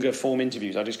longer form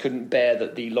interviews. I just couldn't bear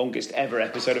that the longest ever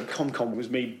episode of ComCom was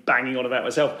me banging on about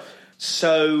myself.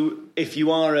 So if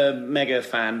you are a mega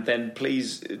fan, then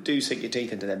please do sink your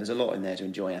teeth into them. There's a lot in there to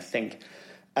enjoy, I think.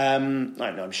 I don't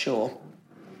know, I'm sure.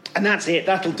 And that's it.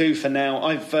 That'll do for now.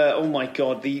 I've oh my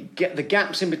God, the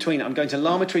gaps in between. I'm going to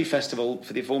Lama Tree Festival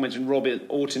for the aforementioned Robert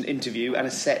Orton interview and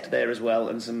a set there as well,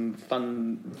 and some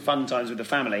fun times with the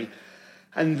family.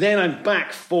 And then I'm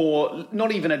back for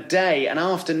not even a day, an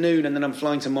afternoon, and then I'm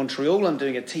flying to Montreal. I'm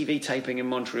doing a TV taping in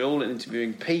Montreal and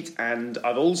interviewing Pete. And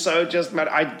I've also just met,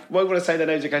 I won't want to say their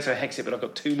names in case I hex it, but I've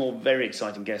got 2 more very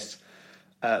exciting guests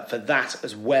for that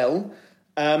as well.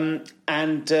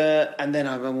 And then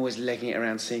I'm always legging it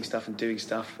around, seeing stuff and doing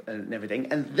stuff and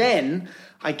everything. And then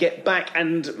I get back,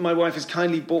 and my wife has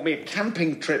kindly bought me a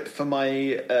camping trip for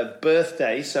my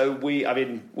birthday. So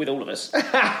with all of us,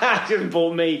 she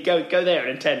bought me, go there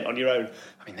in a tent on your own.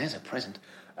 I mean, there's a present.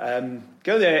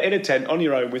 Go there in a tent on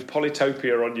your own with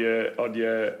Polytopia on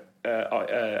your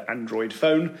Android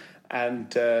phone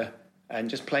and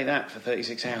just play that for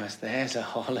 36 hours. There's a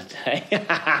holiday. No,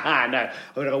 I'm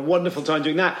going to have a wonderful time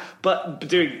doing that, but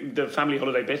doing the family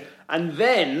holiday bit. And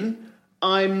then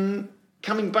I'm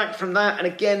coming back from that, and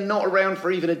again, not around for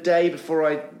even a day before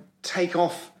I take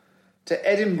off to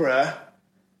Edinburgh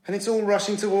And it's all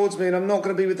rushing towards me, and I'm not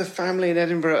going to be with the family in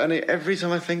Edinburgh. And every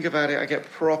time I think about it, I get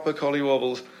proper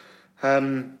collywobbles.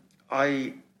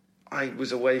 I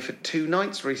was away for 2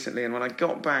 nights recently, and when I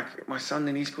got back, my son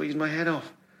nearly squeezed my head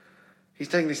off. He's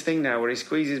taking this thing now where he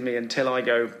squeezes me until I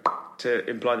go to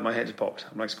imply that my head's popped.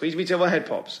 I'm like, squeeze me till my head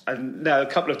pops. And now a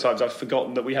couple of times I've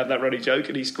forgotten that we have that running joke,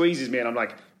 and he squeezes me, and I'm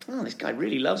like, oh, this guy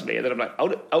really loves me. And then I'm like,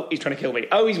 oh, he's trying to kill me.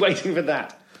 Oh, he's waiting for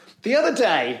that. The other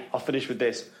day, I'll finish with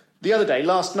this. The other day,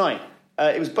 last night,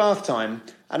 it was bath time,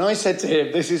 and I said to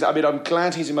him, I'm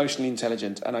glad he's emotionally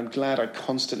intelligent, and I'm glad I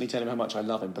constantly tell him how much I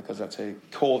love him, because that's a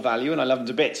core value, and I love him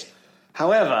to bits.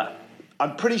 However,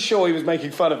 I'm pretty sure he was making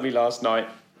fun of me last night.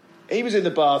 He was in the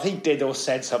bath, he did or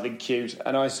said something cute,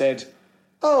 and I said,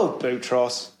 oh,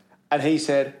 Boutros. And he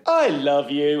said, I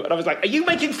love you. And I was like, are you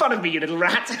making fun of me, you little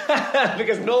rat?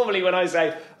 Because normally when I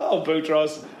say, oh,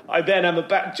 Boutros,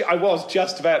 I was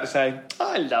just about to say,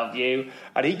 I love you.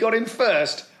 And he got in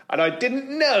first. And I didn't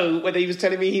know whether he was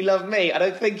telling me he loved me. I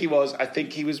don't think he was. I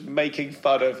think he was making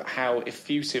fun of how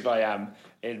effusive I am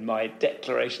in my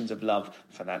declarations of love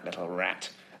for that little rat.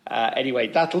 Anyway,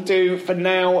 that'll do for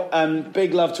now.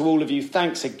 Big love to all of you.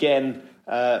 Thanks again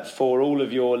for all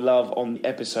of your love on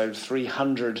episode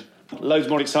 300. Loads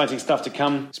more exciting stuff to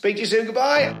come. Speak to you soon.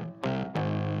 Goodbye.